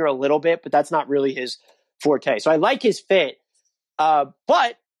Trent Jr. a little bit, but that's not really his forte. So I like his fit. But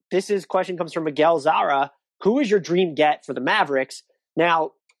question comes from Miguel Zara. Who is your dream get for the Mavericks?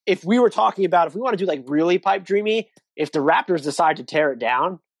 Now, if we want to do like really pipe dreamy, if the Raptors decide to tear it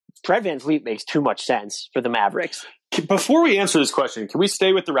down, Fred VanVleet makes too much sense for the Mavericks. Before we answer this question, can we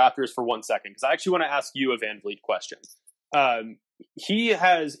stay with the Raptors for 1 second? Because I actually want to ask you a VanVleet question. He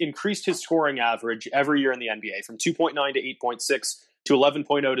has increased his scoring average every year in the NBA from 2.9 to 8.6 to 11.0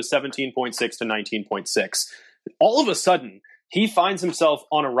 to 17.6 to 19.6. All of a sudden, he finds himself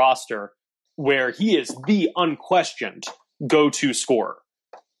on a roster where he is the unquestioned go-to scorer.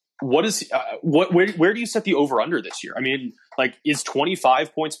 Where do you set the over-under this year? I mean, is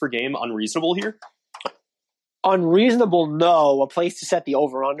 25 points per game unreasonable here? Unreasonable, no. A place to set the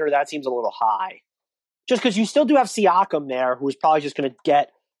over-under, that seems a little high. Just because you still do have Siakam there, who is probably just going to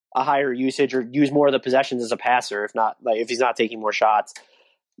get a higher usage or use more of the possessions as a passer, if he's not taking more shots.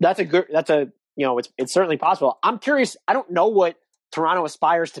 It's certainly possible. I'm curious. I don't know what Toronto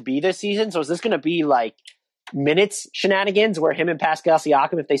aspires to be this season. So is this going to be like minutes shenanigans where him and Pascal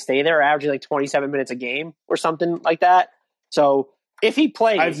Siakam, if they stay there, are averaging like 27 minutes a game or something like that? So if he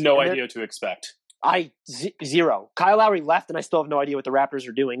plays, I have no idea what to expect. Zero. Kyle Lowry left, and I still have no idea what the Raptors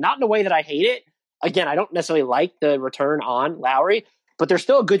are doing. Not in a way that I hate it. Again, I don't necessarily like the return on Lowry, but they're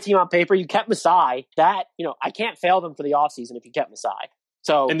still a good team on paper. You kept Masai. I can't fail them for the offseason if you kept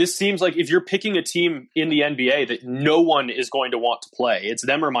Masai. And this seems like if you're picking a team in the NBA that no one is going to want to play, it's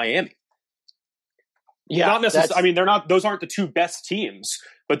them or Miami. Yeah, not necessarily. I mean, those aren't the two best teams,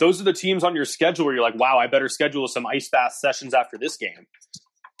 but those are the teams on your schedule where you're like, wow, I better schedule some ice bath sessions after this game.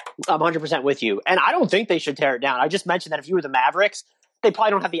 I'm 100% with you. And I don't think they should tear it down. I just mentioned that if you were the Mavericks, they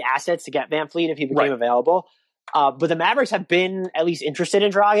probably don't have the assets to get VanVleet if he became available. But the Mavericks have been at least interested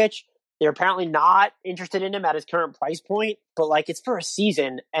in Dragic. They're apparently not interested in him at his current price point, but it's for a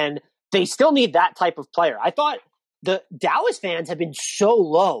season, and they still need that type of player. I thought the Dallas fans have been so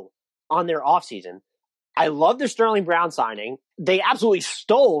low on their offseason. I love the Sterling Brown signing. They absolutely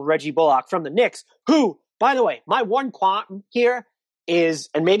stole Reggie Bullock from the Knicks, who, by the way, my one qualm here is,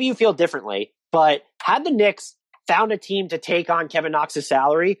 and maybe you feel differently, but had the Knicks found a team to take on Kevin Knox's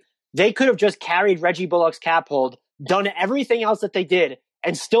salary, they could have just carried Reggie Bullock's cap hold, done everything else that they did,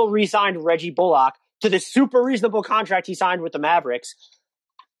 and still re-signed Reggie Bullock to the super reasonable contract he signed with the Mavericks.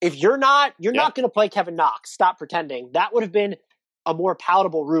 If you're not going to play Kevin Knox. Stop pretending. That would have been a more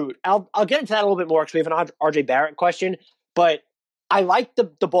palatable route. I'll get into that a little bit more because we have an RJ Barrett question, but I like the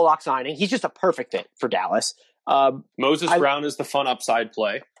Bullock signing. He's just a perfect fit for Dallas. Moses Brown is the fun upside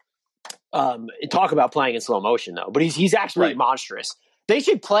play. Talk about playing in slow motion, though. But he's absolutely monstrous. They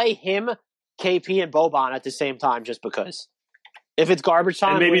should play him, KP, and Boban at the same time just because. If it's garbage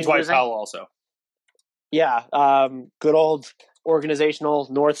time. And maybe Dwight Powell also. Yeah. Good old organizational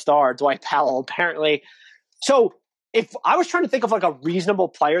North Star, Dwight Powell, apparently. So if I was trying to think of like a reasonable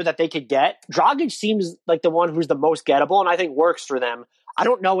player that they could get, Dragic seems like the one who's the most gettable and I think works for them. I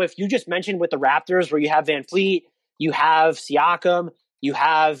don't know if you just mentioned with the Raptors where you have Van Fleet, you have Siakam, you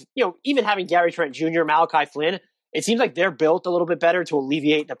have, even having Gary Trent Jr., Malachi Flynn, it seems like they're built a little bit better to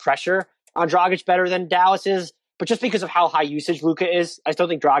alleviate the pressure on Dragic better than Dallas is. But just because of how high usage Luka is, I still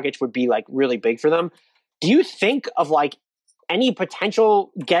think Dragic would be like really big for them. Do you think of like any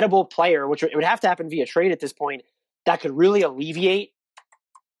potential gettable player, which it would have to happen via trade at this point, that could really alleviate?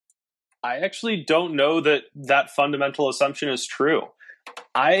 I actually don't know that fundamental assumption is true.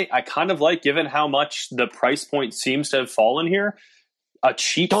 I kind of like, given how much the price point seems to have fallen here, a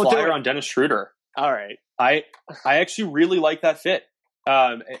cheap flyer on Dennis Schroeder. All right. I actually really like that fit.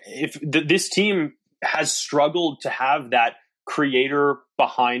 This team has struggled to have that creator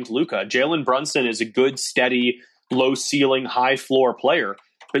behind Luka. Jalen Brunson is a good, steady, low ceiling, high floor player,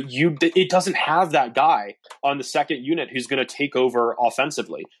 but it doesn't have that guy on the second unit who's going to take over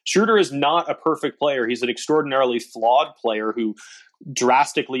offensively. Schroeder is not a perfect player. He's an extraordinarily flawed player who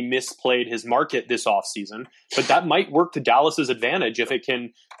drastically misplayed his market this offseason, but that might work to Dallas's advantage if it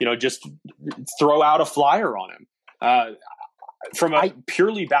can, just throw out a flyer on him. From a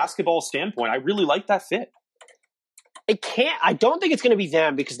purely basketball standpoint, I really like that fit. I don't think it's going to be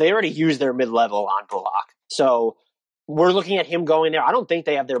them because they already used their mid-level on Bullock. So we're looking at him going there. I don't think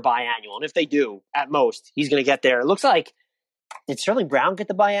they have their biannual. And if they do, at most, he's going to get there. It looks like, did Sterling Brown get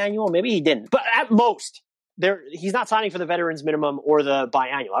the biannual? Maybe he didn't. But at most, he's not signing for the veterans minimum or the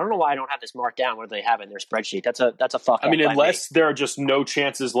biannual. I don't know why I don't have this marked down where they have it in their spreadsheet. That's a fuck up. I mean, unless there are just no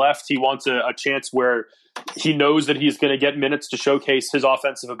chances left, he wants a chance where he knows that he's going to get minutes to showcase his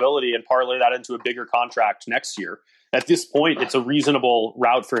offensive ability and parlay that into a bigger contract next year. At this point, it's a reasonable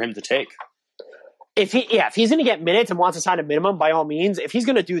route for him to take. If he's going to get minutes and wants to sign a minimum, by all means. If he's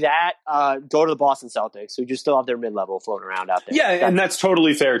going to do that, go to the Boston Celtics, who just still have their mid-level floating around out there. Yeah, and that's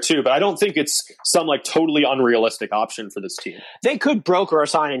totally fair too. But I don't think it's some like totally unrealistic option for this team. They could broker a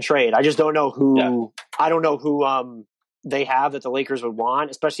sign and trade. I just don't know who. Yeah. I don't know who they have that the Lakers would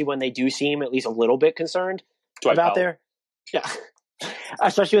want, especially when they do seem at least a little bit concerned about their. Yeah.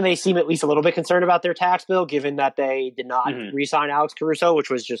 Especially when they seem at least a little bit concerned about their tax bill, given that they did not re-sign Alex Caruso, which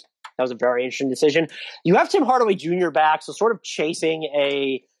was that was a very interesting decision. You have Tim Hardaway Jr. back, so sort of chasing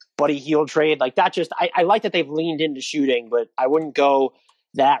a Buddy Hield trade like that. I like that they've leaned into shooting, but I wouldn't go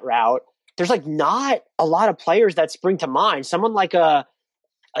that route. There's like not a lot of players that spring to mind. Someone like a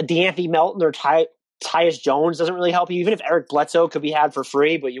DeAnthony Melton or Tyus Jones doesn't really help you. Even if Eric Bledsoe could be had for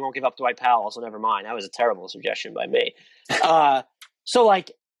free, but you won't give up Dwight Powell, so never mind. That was a terrible suggestion by me. So,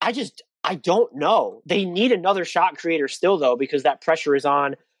 like, I don't know. They need another shot creator still, though, because that pressure is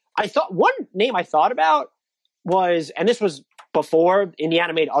on. One name I thought about was, and this was before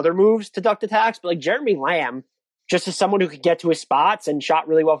Indiana made other moves to duck the tax, but like Jeremy Lamb, just as someone who could get to his spots and shot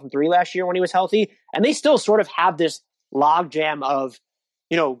really well from three last year when he was healthy. And they still sort of have this logjam of,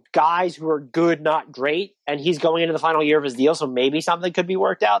 guys who are good, not great. And he's going into the final year of his deal, so maybe something could be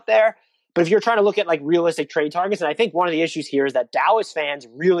worked out there. But if you're trying to look at like realistic trade targets, and I think one of the issues here is that Dallas fans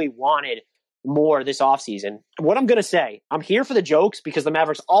really wanted more this offseason. What I'm going to say, I'm here for the jokes because the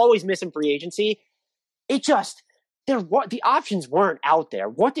Mavericks always miss in free agency. The options weren't out there.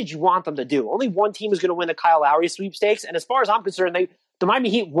 What did you want them to do? Only one team was going to win the Kyle Lowry sweepstakes. And as far as I'm concerned, the Miami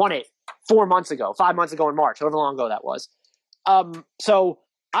Heat won it 5 months ago in March, however long ago that was. So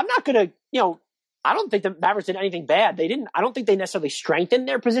I'm not going to, I don't think the Mavericks did anything bad. I don't think they necessarily strengthened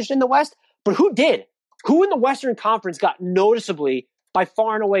their position in the West, but who did? Who in the Western Conference got noticeably by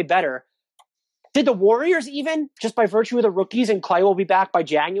far and away better? Did the Warriors even, just by virtue of the rookies, and Clay will be back by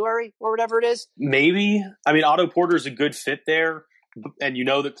January or whatever it is? Maybe. I mean, Otto Porter's a good fit there, and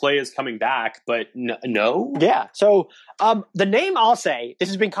that Clay is coming back, but no? Yeah. So the name I'll say, this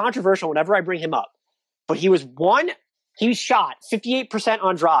has been controversial whenever I bring him up, but he shot 58%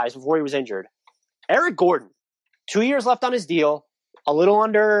 on drives before he was injured. Eric Gordon, 2 years left on his deal, a little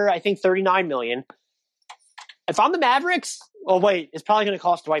under, I think, $39 million. If I'm the Mavericks, it's probably going to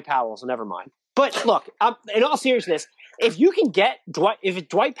cost Dwight Powell, so never mind. But look, in all seriousness, if you can get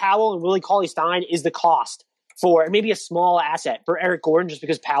Dwight Powell and Willie Cauley-Stein is the cost for maybe a small asset for Eric Gordon, just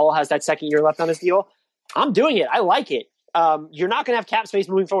because Powell has that second year left on his deal, I'm doing it. I like it. You're not going to have cap space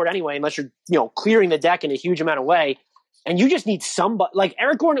moving forward anyway, unless you're clearing the deck in a huge amount of way. And you just need somebody like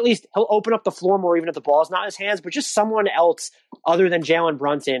Eric Gordon. At least he'll open up the floor more, even if the ball's not in his hands. But just someone else other than Jalen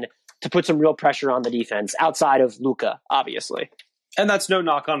Brunson to put some real pressure on the defense outside of Luka, obviously. And that's no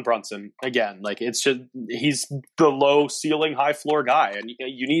knock on Brunson. Again, like it's just he's the low ceiling, high floor guy, and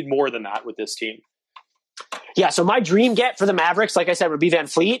you need more than that with this team. Yeah. So my dream get for the Mavericks, like I said, would be Van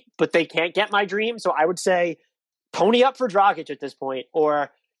Fleet, but they can't get my dream. So I would say pony up for Dragic at this point,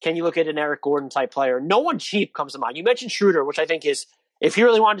 or can you look at an Eric Gordon type player? No one cheap comes to mind. You mentioned Schroeder, which I think is, if he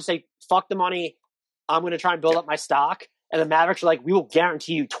really wanted to say, fuck the money, I'm going to try and build up my stock, and the Mavericks are like, we will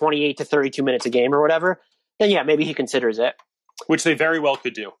guarantee you 28 to 32 minutes a game or whatever, then yeah, maybe he considers it. Which they very well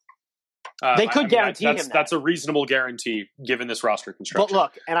could do. They could guarantee him that. That's a reasonable guarantee given this roster construction. But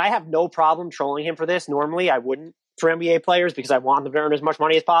look, and I have no problem trolling him for this. Normally, I wouldn't for NBA players because I want them to earn as much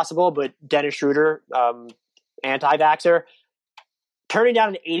money as possible. But Dennis Schroeder, anti-vaxxer, turning down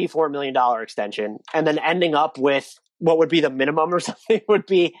an $84 million extension and then ending up with what would be the minimum or something would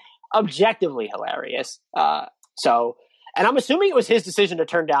be objectively hilarious. And I'm assuming it was his decision to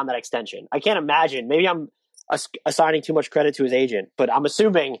turn down that extension. I can't imagine. Maybe I'm assigning too much credit to his agent, but I'm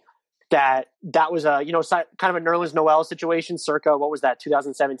assuming that was a kind of a Nerlens Noel situation circa, what was that,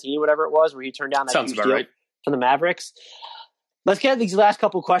 2017, whatever it was, where he turned down that Sounds huge about deal right. from the Mavericks. Let's get these last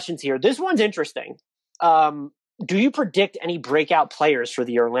couple questions here. This one's interesting. Do you predict any breakout players for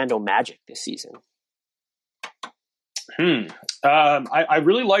the Orlando Magic this season? I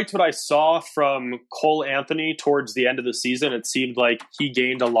really liked what I saw from Cole Anthony towards the end of the season. It seemed like he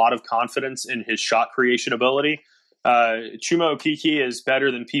gained a lot of confidence in his shot creation ability. Chuma Okeke is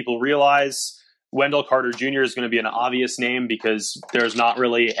better than people realize. Wendell Carter Jr. is going to be an obvious name because there's not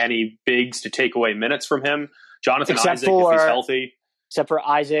really any bigs to take away minutes from him. Jonathan Isaac, if he's healthy. Except for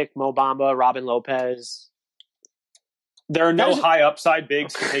Isaac, Mo Bamba, Robin Lopez. There are no high upside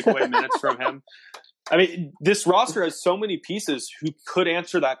bigs to take away minutes from him. I mean, this roster has so many pieces who could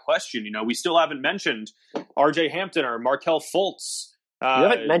answer that question. We still haven't mentioned R.J. Hampton or Markelle Fultz. You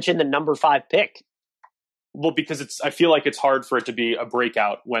haven't mentioned the number 5 pick. Well, because I feel like it's hard for it to be a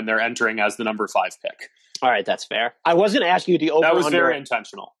breakout when they're entering as the number 5 pick. All right, that's fair. I was going to ask you the over-under. That was very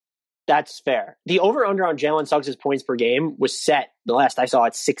intentional. That's fair. The over-under on Jalen Suggs' points per game was set, the last I saw,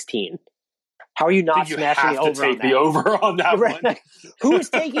 at 16. How are you not smashing the over on that? You have to take the over on that one. Who is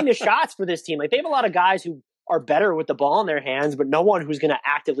taking the shots for this team? Like, they have a lot of guys who are better with the ball in their hands, but no one who's going to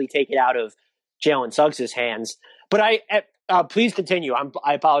actively take it out of Jalen Suggs' hands. But please continue.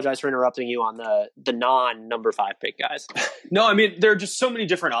 I apologize for interrupting you on the non-number 5 pick guys. No, I mean, there are just so many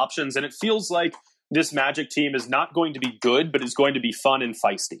different options, and it feels like this Magic team is not going to be good, but is going to be fun and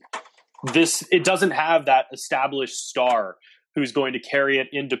feisty. It doesn't have that established star who's going to carry it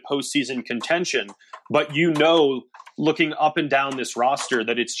into postseason contention, but looking up and down this roster,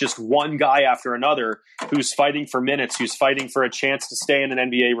 that it's just one guy after another who's fighting for minutes, who's fighting for a chance to stay in an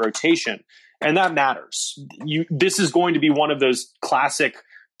NBA rotation. And that matters. This is going to be one of those classic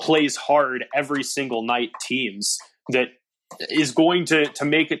plays hard every single night teams that is going to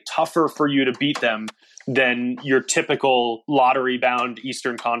make it tougher for you to beat them than your typical lottery-bound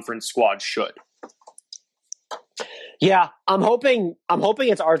Eastern Conference squad should. Yeah, I'm hoping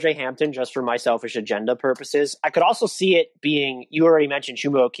it's RJ Hampton just for my selfish agenda purposes. I could also see it being, you already mentioned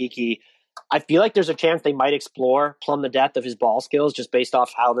Chuma Okeke. I feel like there's a chance they might plumb the depth of his ball skills just based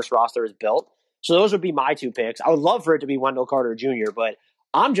off how this roster is built. So those would be my 2 picks. I would love for it to be Wendell Carter Jr., but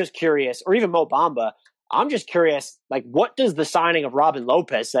I'm just curious, or even Mo Bamba, I'm just curious, like, what does the signing of Robin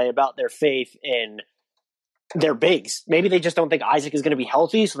Lopez say about their faith in their bigs? Maybe they just don't think Isaac is going to be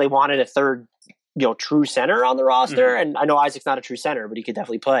healthy, so they wanted a third, true center on the roster. Mm-hmm. And I know Isaac's not a true center, but he could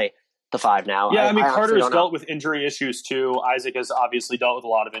definitely play the 5 now. Yeah, I mean, Carter's dealt with injury issues too. Isaac has obviously dealt with a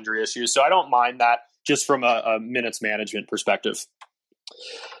lot of injury issues, so I don't mind that just from a minutes management perspective.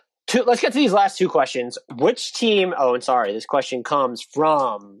 Let's get to these last 2 questions. Which team? Oh, and sorry, this question comes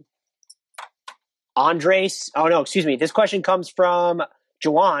from Andres. Oh no, excuse me. This question comes from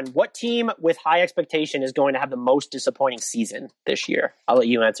Jawan. What team with high expectation is going to have the most disappointing season this year? I'll let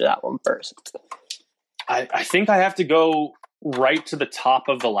you answer that one first. I think I have to go right to the top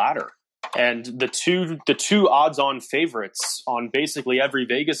of the ladder. And the two odds-on favorites on basically every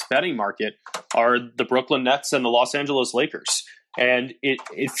Vegas betting market are the Brooklyn Nets and the Los Angeles Lakers. And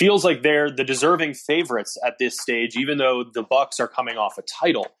it feels like they're the deserving favorites at this stage, even though the Bucks are coming off a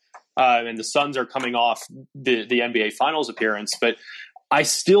title and the Suns are coming off the NBA Finals appearance. But I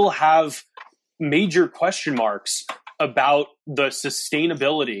still have major question marks about the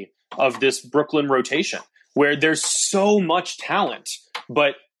sustainability of this Brooklyn rotation, where there's so much talent,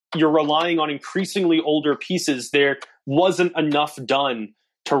 but you're relying on increasingly older pieces. There wasn't enough done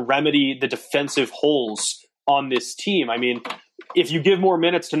to remedy the defensive holes on this team. I mean, if you give more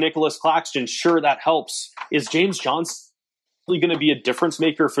minutes to Nicholas Claxton, sure, that helps. Is James Johnson going to be a difference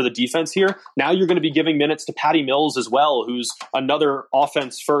maker for the defense here? Now you're going to be giving minutes to Patty Mills as well, who's another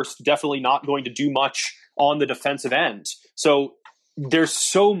offense first, definitely not going to do much on the defensive end. So there's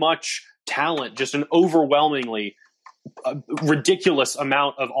so much talent, just an overwhelmingly a ridiculous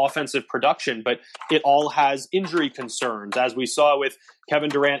amount of offensive production, but it all has injury concerns, as we saw with Kevin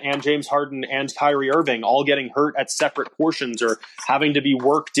Durant and James Harden and Kyrie Irving all getting hurt at separate portions or having to be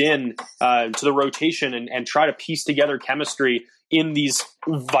worked in to the rotation and try to piece together chemistry in these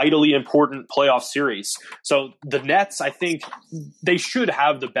vitally important playoff series. So the Nets, I think they should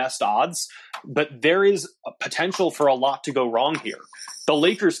have the best odds, but there is a potential for a lot to go wrong here. The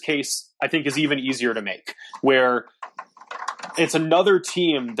Lakers case, I think, is even easier to make, where it's another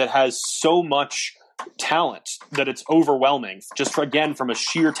team that has so much talent that it's overwhelming, just again, from a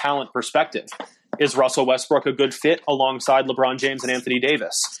sheer talent perspective. Is Russell Westbrook a good fit alongside LeBron James and Anthony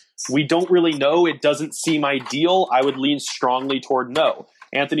Davis? We don't really know. It doesn't seem ideal. I would lean strongly toward no.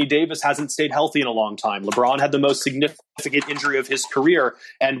 Anthony Davis hasn't stayed healthy in a long time. LeBron had the most significant injury of his career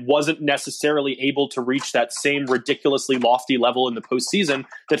and wasn't necessarily able to reach that same ridiculously lofty level in the postseason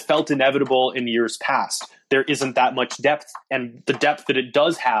that felt inevitable in years past. There isn't that much depth, and the depth that it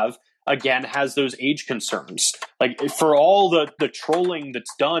does have, again, has those age concerns. Like, for all the trolling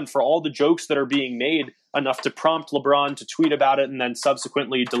that's done, for all the jokes that are being made, enough to prompt LeBron to tweet about it and then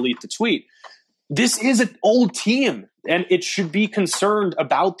subsequently delete the tweet, this is an old team, and it should be concerned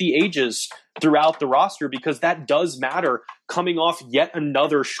about the ages throughout the roster, because that does matter coming off yet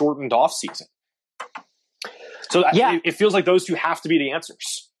another shortened offseason. So yeah, it feels like those two have to be the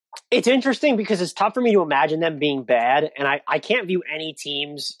answers. It's interesting because it's tough for me to imagine them being bad, and I can't view any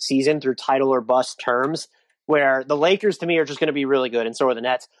team's season through title or bust terms, where the Lakers to me are just going to be really good, and so are the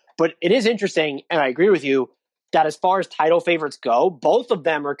Nets. But it is interesting, and I agree with you, that as far as title favorites go, both of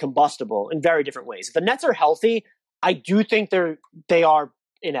them are combustible in very different ways. If the Nets are healthy, I do think they are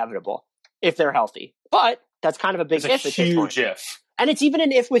inevitable if they're healthy. But that's kind of a big if. It's a huge if. And it's even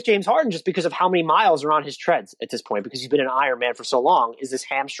an if with James Harden just because of how many miles are on his treads at this point, because he's been an Iron Man for so long. Is this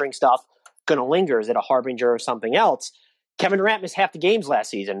hamstring stuff going to linger? Is it a harbinger of something else? Kevin Durant missed half the games last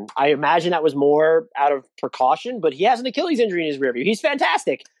season. I imagine that was more out of precaution, but he has an Achilles injury in his rearview. He's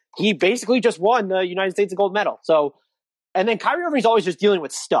fantastic. He basically just won the United States gold medal. So, and then Kyrie Irving's always just dealing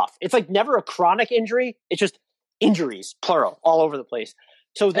with stuff. It's like never a chronic injury. It's just injuries, plural, all over the place.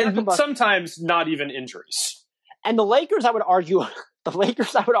 So sometimes not even injuries. And the Lakers, I would argue,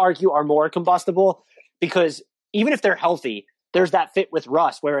 are more combustible because even if they're healthy, there's that fit with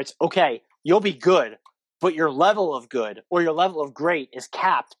Russ where it's okay, you'll be good, but your level of good or your level of great is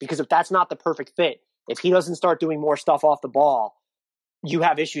capped, because if that's not the perfect fit, if he doesn't start doing more stuff off the ball, you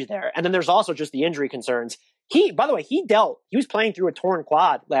have issues there. And then there's also just the injury concerns. By the way, he was playing through a torn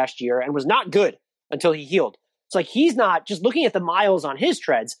quad last year and was not good until he healed. It's like he's not, just looking at the miles on his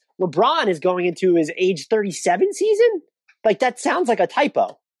treads, LeBron is going into his age 37 season. Like, that sounds like a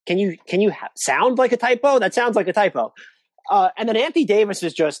typo. Can you sound like a typo? That sounds like a typo. And then Anthony Davis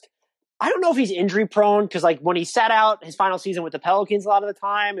is just, I don't know if he's injury prone, because like when he sat out his final season with the Pelicans a lot of the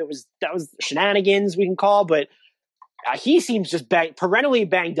time, that was shenanigans we can call, but he seems just perennially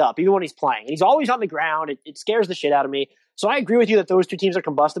banged up, even when he's playing. And he's always on the ground. It scares the shit out of me. So I agree with you that those two teams are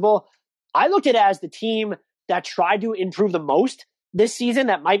combustible. I looked at it as the team that tried to improve the most this season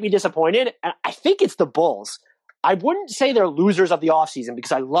that might be disappointed, and I think it's the Bulls. I wouldn't say they're losers of the offseason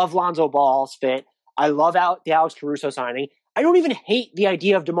because I love Lonzo Ball's fit. I love the Alex Caruso signing. I don't even hate the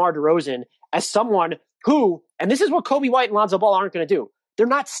idea of DeMar DeRozan as someone who, and this is what Kobe White and Lonzo Ball aren't going to do, they're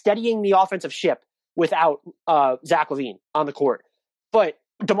not steadying the offensive ship without Zach LaVine on the court. But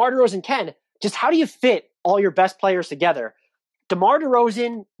DeMar DeRozan can. Just how do you fit all your best players together? DeMar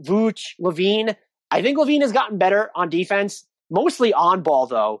DeRozan, Vooch, LaVine. I think LaVine has gotten better on defense, mostly on ball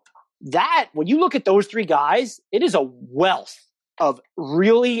though. When you look at those three guys, it is a wealth of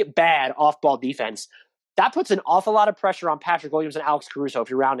really bad off-ball defense. That puts an awful lot of pressure on Patrick Williams and Alex Caruso if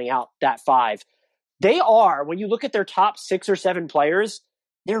you're rounding out that five. They are, when you look at their top 6 or 7 players,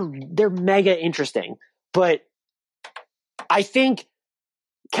 they're mega interesting. But I think,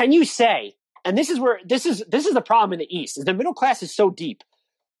 can you say, and this is the problem in the East, is the middle class is so deep.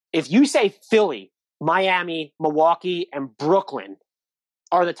 If you say Philly, Miami, Milwaukee, and Brooklyn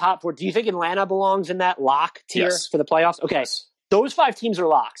are the top 4, do you think Atlanta belongs in that lock tier for the playoffs? Okay, those 5 teams are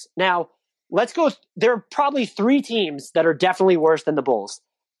locks. Now, let's go. There are probably 3 teams that are definitely worse than the Bulls.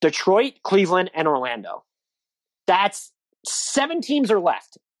 Detroit, Cleveland, and Orlando. That's 7 teams are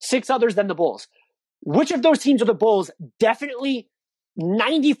left. 6 others than the Bulls. Which of those teams are the Bulls definitely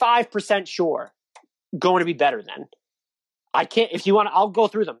 95% sure going to be better than? I can't, if you want, I'll go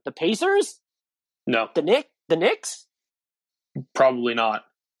through them. The Pacers? No. The Knicks? Probably not.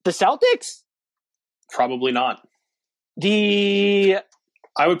 The Celtics? Probably not.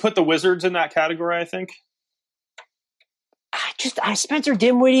 I would put the Wizards in that category, I think. just Spencer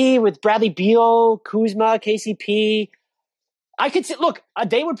Dinwiddie with Bradley Beal, Kuzma, KCP. I could see, look,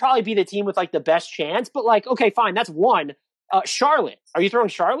 they would probably be the team with like the best chance, but like, okay, fine, that's one. Charlotte, are you throwing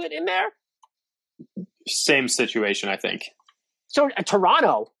Charlotte in there? Same situation, I think. So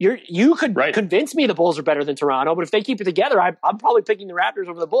Toronto, you could convince me the Bulls are better than Toronto, but if they keep it together, I'm probably picking the Raptors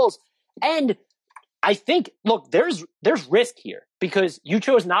over the Bulls. And I think, look, there's risk here because you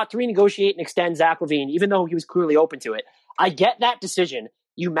chose not to renegotiate and extend Zach LaVine, even though he was clearly open to it. I get that decision.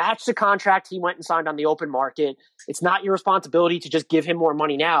 You matched the contract he went and signed on the open market. It's not your responsibility to just give him more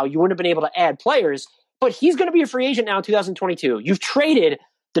money now. You wouldn't have been able to add players, but he's going to be a free agent now in 2022. You've traded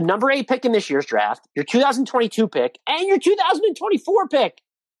the number 8 pick in this year's draft, your 2022 pick, and your 2024 pick.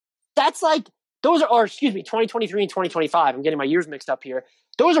 That's like, 2023 and 2025. I'm getting my years mixed up here.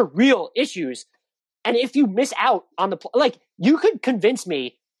 Those are real issues. And if you miss out on you could convince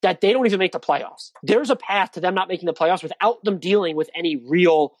me that they don't even make the playoffs. There's a path to them not making the playoffs without them dealing with any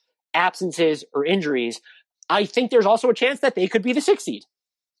real absences or injuries. I think there's also a chance that they could be the 6th seed.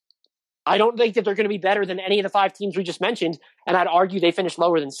 I don't think that they're going to be better than any of the 5 teams we just mentioned, and I'd argue they finished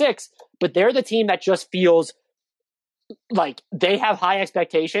lower than 6, but they're the team that just feels like they have high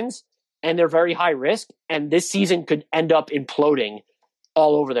expectations and they're very high risk, and this season could end up imploding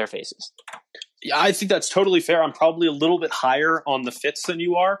all over their faces. Yeah, I think that's totally fair. I'm probably a little bit higher on the Fits than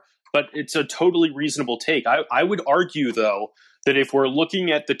you are, but it's a totally reasonable take. I would argue, though, that if we're looking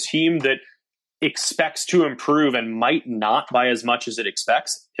at the team that expects to improve and might not by as much as it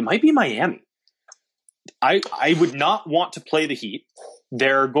expects, it might be Miami. I would not want to play the Heat.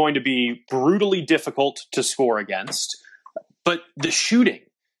 They're going to be brutally difficult to score against, but the shooting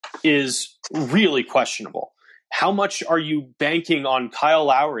is really questionable. How much are you banking on Kyle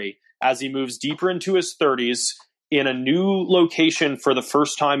Lowry as he moves deeper into his 30s in a new location for the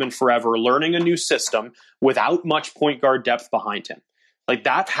first time in forever, learning a new system without much point guard depth behind him? Like,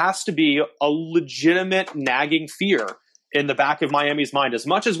 that has to be a legitimate nagging fear in the back of Miami's mind. As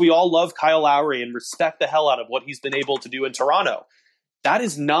much as we all love Kyle Lowry and respect the hell out of what he's been able to do in Toronto, that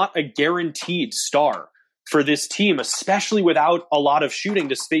is not a guaranteed star for this team, especially without a lot of shooting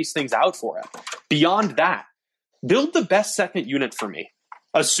to space things out for him. Beyond that, build the best second unit for me,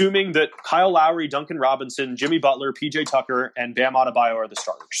 assuming that Kyle Lowry, Duncan Robinson, Jimmy Butler, PJ Tucker, and Bam Adebayo are the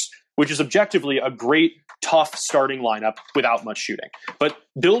starters, which is objectively a great, tough starting lineup without much shooting. But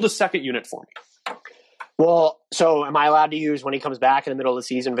build a second unit for me. Well, so am I allowed to use, when he comes back in the middle of the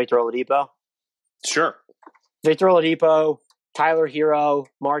season, Victor Oladipo? Sure. Victor Oladipo, Tyler Hero,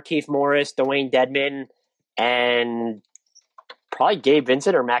 Markieff Morris, Dwayne Dedmon, and probably Gabe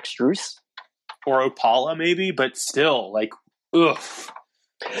Vincent or Max Strus. Or Opala, maybe, but still, like, ugh.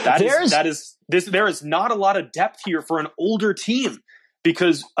 There is not a lot of depth here for an older team,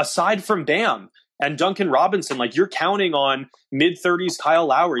 because aside from Bam and Duncan Robinson, like, you're counting on mid-30s Kyle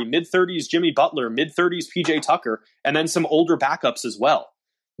Lowry, mid-30s Jimmy Butler, mid-30s PJ Tucker, and then some older backups as well.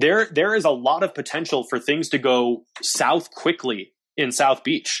 There is a lot of potential for things to go south quickly in South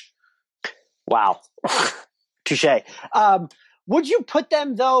Beach. Wow. Touche. Would you put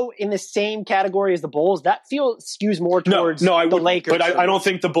them, though, in the same category as the Bulls? That skews more towards the Lakers. But I don't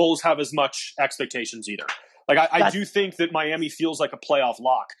think the Bulls have as much expectations either. Like, I do think that Miami feels like a playoff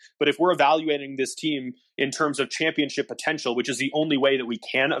lock. But if we're evaluating this team in terms of championship potential, which is the only way that we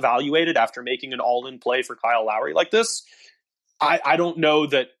can evaluate it after making an all-in play for Kyle Lowry like this, I don't know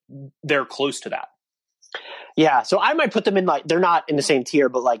that they're close to that. Yeah, so I might put them in, like, they're not in the same tier,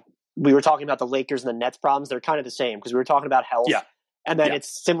 but like we were talking about the Lakers and the Nets problems, they're kind of the same because we were talking about health. Yeah. And then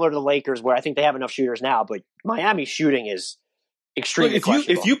it's similar to the Lakers where I think they have enough shooters now, but Miami's shooting is extremely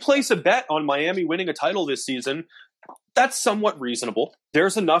questionable. If you place a bet on Miami winning a title this season, that's somewhat reasonable.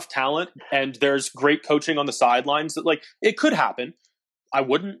 There's enough talent and there's great coaching on the sidelines that, like, it could happen. I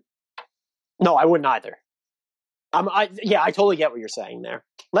wouldn't. No, I wouldn't either. I totally get what you're saying there.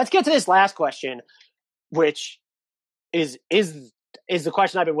 Let's get to this last question, which is the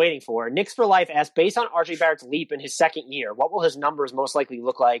question I've been waiting for. Knicks for Life asks, based on RJ Barrett's leap in his second year, what will his numbers most likely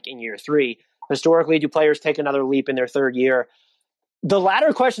look like in year 3? Historically, do players take another leap in their third year? The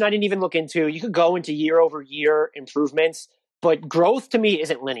latter question I didn't even look into. You could go into year-over-year improvements, but growth to me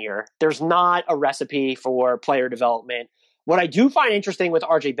isn't linear. There's not a recipe for player development. What I do find interesting with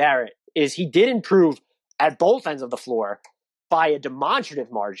RJ Barrett is he did improve at both ends of the floor by a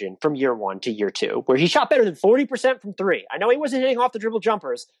demonstrative margin from year 1 to year 2, where he shot better than 40% from 3. I know he wasn't hitting off the dribble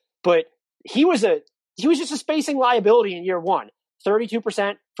jumpers, but he was just a spacing liability in year 1.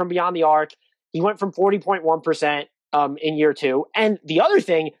 32% from beyond the arc. He went from 40.1% in year 2. And the other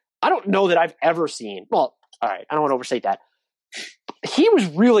thing, I don't know that I've ever seen. Well, all right, I don't want to overstate that. He was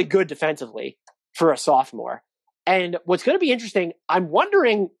really good defensively for a sophomore. And what's going to be interesting, I'm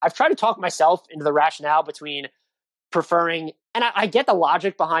wondering, I've tried to talk myself into the rationale between preferring, and I get the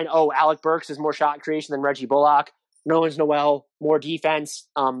logic behind, Alec Burks is more shot creation than Reggie Bullock. Nerlens Noel, more defense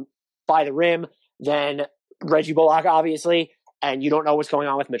by the rim than Reggie Bullock, obviously. And you don't know what's going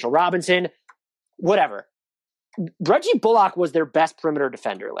on with Mitchell Robinson. Whatever. Reggie Bullock was their best perimeter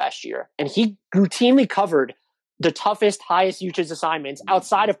defender last year, and he routinely covered the toughest, highest usage assignments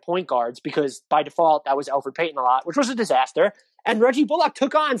outside of point guards because by default that was Elfrid Payton a lot, which was a disaster. And Reggie Bullock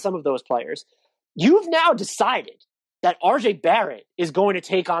took on some of those players. You've now decided that RJ Barrett is going to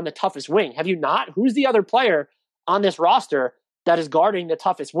take on the toughest wing. Have you not? Who's the other player on this roster that is guarding the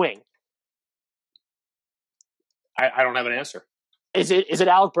toughest wing? I don't have an answer. Is it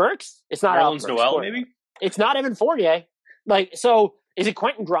Alec Burks? It's not Alec Nerlens Burks. Noel, maybe? It's not Evan Fournier. So is it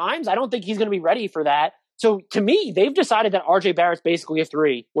Quentin Grimes? I don't think he's going to be ready for that. So to me, they've decided that RJ Barrett's basically a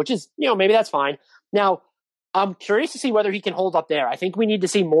 3, which is, maybe that's fine. Now, I'm curious to see whether he can hold up there. I think we need to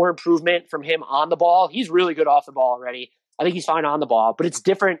see more improvement from him on the ball. He's really good off the ball already. I think he's fine on the ball, but it's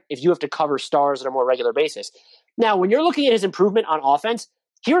different if you have to cover stars on a more regular basis. Now, when you're looking at his improvement on offense,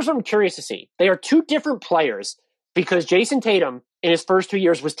 here's what I'm curious to see. They are two different players because Jason Tatum in his first 2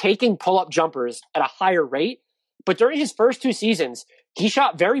 years was taking pull-up jumpers at a higher rate, but during his first 2 seasons, he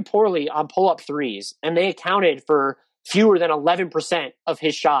shot very poorly on pull-up threes, and they accounted for fewer than 11% of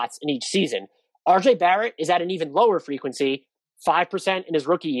his shots in each season. RJ Barrett is at an even lower frequency, 5% in his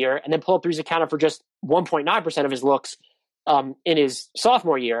rookie year, and then pull-up threes accounted for just 1.9% of his looks in his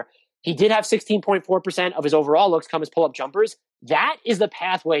sophomore year. He did have 16.4% of his overall looks come as pull-up jumpers. That is the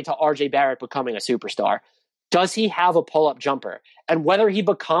pathway to RJ Barrett becoming a superstar. Does he have a pull-up jumper? And whether he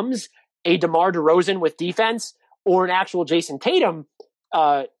becomes a DeMar DeRozan with defense or an actual Jason Tatum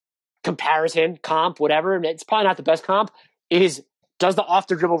comparison, comp, whatever, and it's probably not the best comp, does the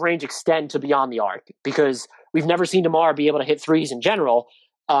off-the-dribble range extend to beyond the arc? Because we've never seen DeMar be able to hit threes in general.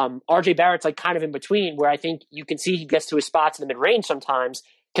 RJ Barrett's kind of in between, where I think you can see he gets to his spots in the mid-range sometimes,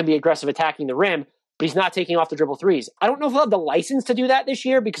 can be aggressive attacking the rim, but he's not taking off-the-dribble threes. I don't know if he'll have the license to do that this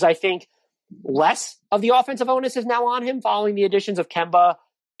year because I think less of the offensive onus is now on him following the additions of Kemba,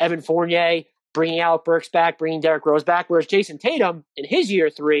 Evan Fournier, bringing Alec Burks back, bringing Derrick Rose back, whereas Jason Tatum, in his year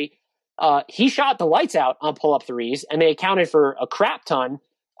 3, he shot the lights out on pull-up threes, and they accounted for a crap ton.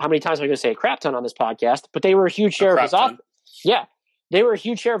 How many times am I going to say a crap ton on this podcast? But they were a huge share of his offense. Yeah, they were a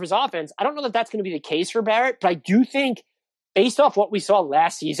huge share of his offense. I don't know that that's going to be the case for Barrett, but I do think, based off what we saw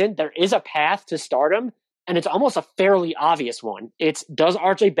last season, there is a path to stardom, and it's almost a fairly obvious one. Does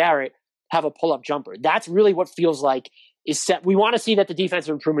RJ Barrett have a pull-up jumper? That's really what feels like is set. We want to see that the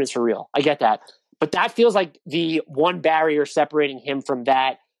defensive improvement is for real. I get that. But that feels like the one barrier separating him from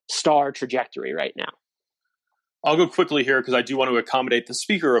that star trajectory right now. I'll go quickly here because I do want to accommodate the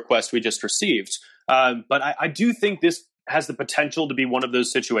speaker request we just received. But I do think this has the potential to be one of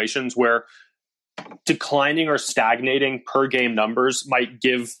those situations where declining or stagnating per game numbers might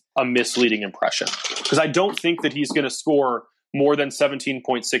give a misleading impression. Because I don't think that he's going to score more than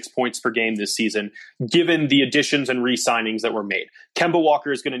 17.6 points per game this season, given the additions and re-signings that were made. Kemba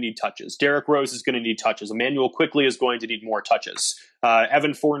Walker is going to need touches. Derrick Rose is going to need touches. Emmanuel Quickley is going to need more touches.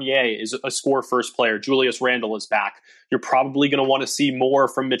 Evan Fournier is a score-first player. Julius Randle is back. You're probably going to want to see more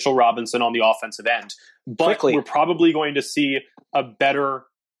from Mitchell Robinson on the offensive end. But we're probably going to see a better...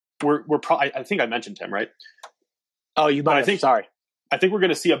 I think I mentioned him, right? Oh, you might have. Sorry. I think we're going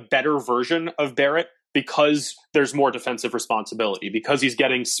to see a better version of Barrett because there's more defensive responsibility, because he's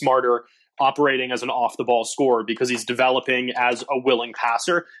getting smarter, operating as an off-the-ball scorer, because he's developing as a willing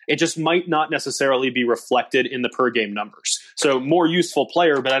passer. It just might not necessarily be reflected in the per-game numbers. So more useful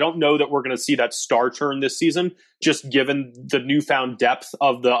player, but I don't know that we're going to see that star turn this season, just given the newfound depth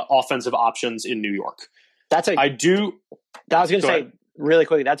of the offensive options in New York. I was going to say, really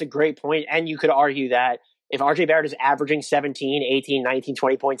quickly, that's a great point. And you could argue that if RJ Barrett is averaging 17, 18, 19,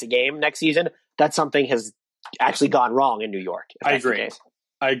 20 points a game next season, that something has actually gone wrong in New York. I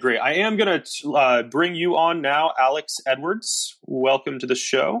agree. I am going to bring you on now, Alex Edwards. Welcome to the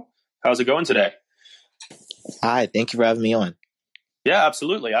show. How's it going today? Hi, thank you for having me on. Yeah,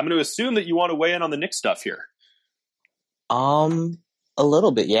 absolutely. I'm going to assume that you want to weigh in on the Knicks stuff here. A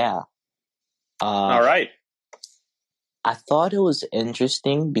little bit, yeah. All right. I thought it was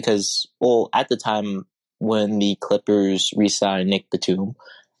interesting because, at the time when the Clippers re-signed Nick Batum,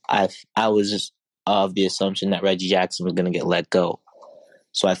 I was just of the assumption that Reggie Jackson was going to get let go.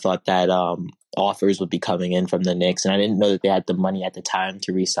 So I thought that offers would be coming in from the Knicks, and I didn't know that they had the money at the time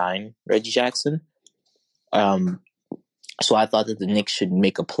to re-sign Reggie Jackson. So I thought that the Knicks should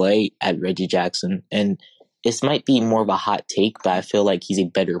make a play at Reggie Jackson, and this might be more of a hot take, but I feel like he's a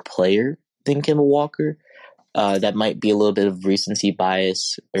better player than Kemba Walker. that might be a little bit of recency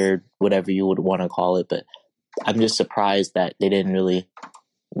bias or whatever you would want to call it, but I'm just surprised that they didn't really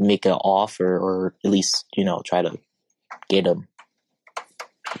make an offer or at least, try to get him.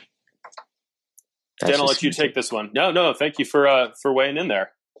 Dan, I'll let you take this one. No, thank you for weighing in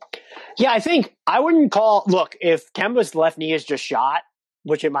there. Yeah, I think I wouldn't call. Look, if Kemba's left knee is just shot,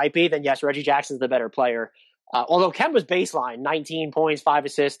 which it might be, then yes, Reggie Jackson's the better player. Although Kemba's baseline, 19 points, 5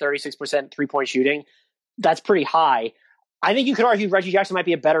 assists, 36% 3-point shooting, that's pretty high. I think you could argue Reggie Jackson might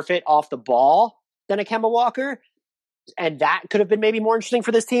be a better fit off the ball than a Kemba Walker, and that could have been maybe more interesting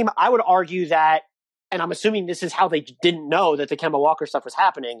for this team. I would argue that, and I'm assuming this is how they didn't know that the Kemba Walker stuff was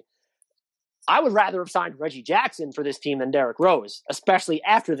happening, I would rather have signed Reggie Jackson for this team than Derrick Rose, especially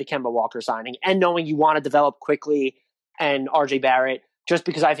after the Kemba Walker signing and knowing you want to develop quickly and RJ Barrett, just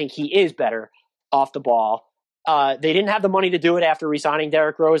because I think he is better off the ball. They didn't have the money to do it after re-signing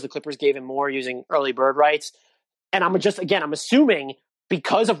Derrick Rose. The Clippers gave him more using early bird rights. And I'm assuming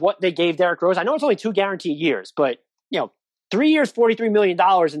because of what they gave Derrick Rose, I know it's only 2 guaranteed years, but 3 years, $43 million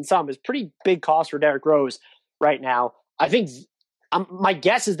in sum is pretty big cost for Derrick Rose right now. I think my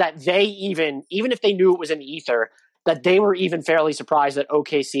guess is that they even if they knew it was in the ether, that they were even fairly surprised that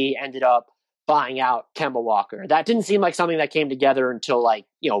OKC ended up buying out Kemba Walker. That didn't seem like something that came together until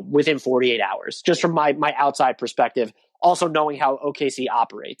within 48 hours, just from my outside perspective, also knowing how OKC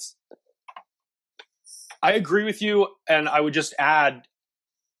operates. I agree with you, and I would just add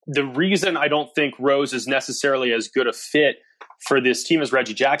the reason I don't think Rose is necessarily as good a fit for this team as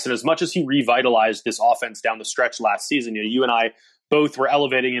Reggie Jackson, as much as he revitalized this offense down the stretch last season. You and I both were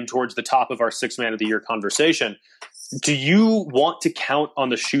elevating him towards the top of our 6th man of the year conversation. Do you want to count on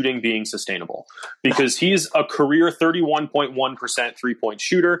the shooting being sustainable? Because he's a career 31.1% 3-point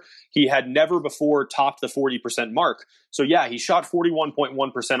shooter. He had never before topped the 40% mark. So yeah, he shot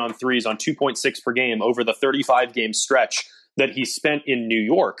 41.1% on threes on 2.6 per game over the 35-game stretch that he spent in New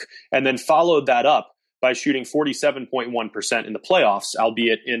York, and then followed that up by shooting 47.1% in the playoffs,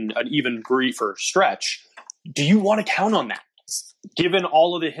 albeit in an even briefer stretch. Do you want to count on that, given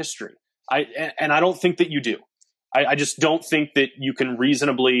all of the history? I don't think that you do. I just don't think that you can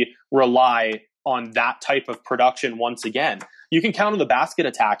reasonably rely on that type of production once again. You can count on the basket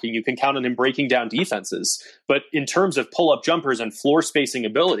attacking, you can count on him breaking down defenses, but in terms of pull-up jumpers and floor spacing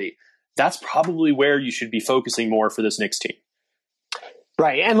ability, that's probably where you should be focusing more for this Knicks team.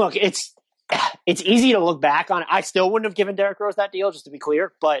 Right, and look, it's easy to look back on it. I still wouldn't have given Derrick Rose that deal, just to be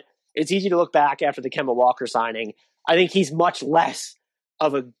clear, but it's easy to look back after the Kemba Walker signing. I think he's much less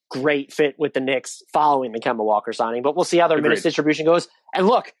of a great fit with the Knicks following the Kemba Walker signing, but we'll see how their minutes distribution goes. And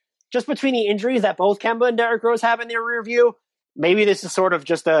look, just between the injuries that both Kemba and Derrick Rose have in their rear view, maybe this is sort of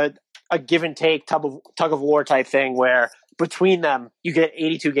just a give and take tug of war type thing where between them you get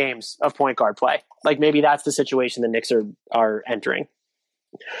 82 games of point guard play. Like maybe that's the situation the Knicks are entering.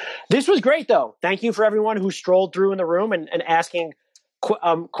 This was great, though. Thank you for everyone who strolled through in the room and asking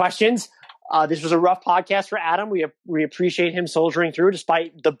questions. This was a rough podcast for Adam. We appreciate him soldiering through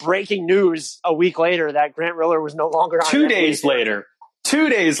despite the breaking news a week later that Grant Riller was no longer on. 2 days later. 2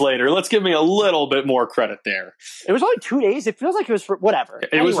 days later. Let's give me a little bit more credit there. It was only 2 days. It feels like it was for whatever.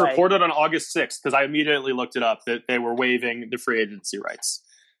 It was reported on August 6th because I immediately looked it up that they were waiving the free agency rights.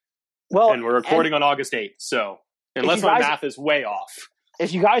 Well, and we're recording on August 8th. So unless my math is way off.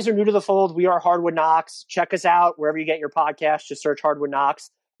 If you guys are new to the fold, we are Hardwood Knocks. Check us out wherever you get your podcast. Just search Hardwood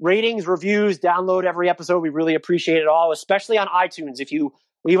Knocks. Ratings, reviews, download every episode. We really appreciate it all, especially on iTunes. If you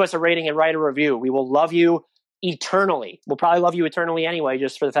leave us a rating and write a review, we will love you eternally. We'll probably love you eternally anyway,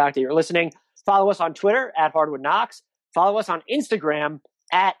 just for the fact that you're listening. Follow us on Twitter at Hardwood Knocks. Follow us on Instagram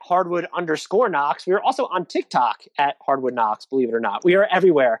at Hardwood_Knocks. We are also on TikTok at Hardwood Knocks, believe it or not. We are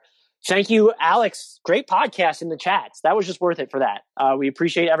everywhere. Thank you, Alex. Great podcast in the chats. That was just worth it for that. We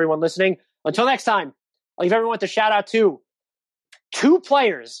appreciate everyone listening. Until next time, I'll leave everyone with a shout out to 2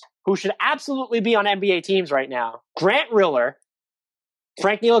 players who should absolutely be on NBA teams right now. Grant Riller,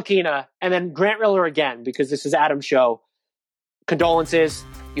 Frank Ntilikina, and then Grant Riller again, because this is Adam's show. Condolences.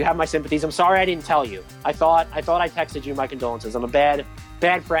 You have my sympathies. I'm sorry I didn't tell you. I thought I texted you my condolences. I'm a bad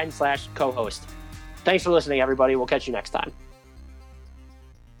friend / co-host. Thanks for listening, everybody. We'll catch you next time.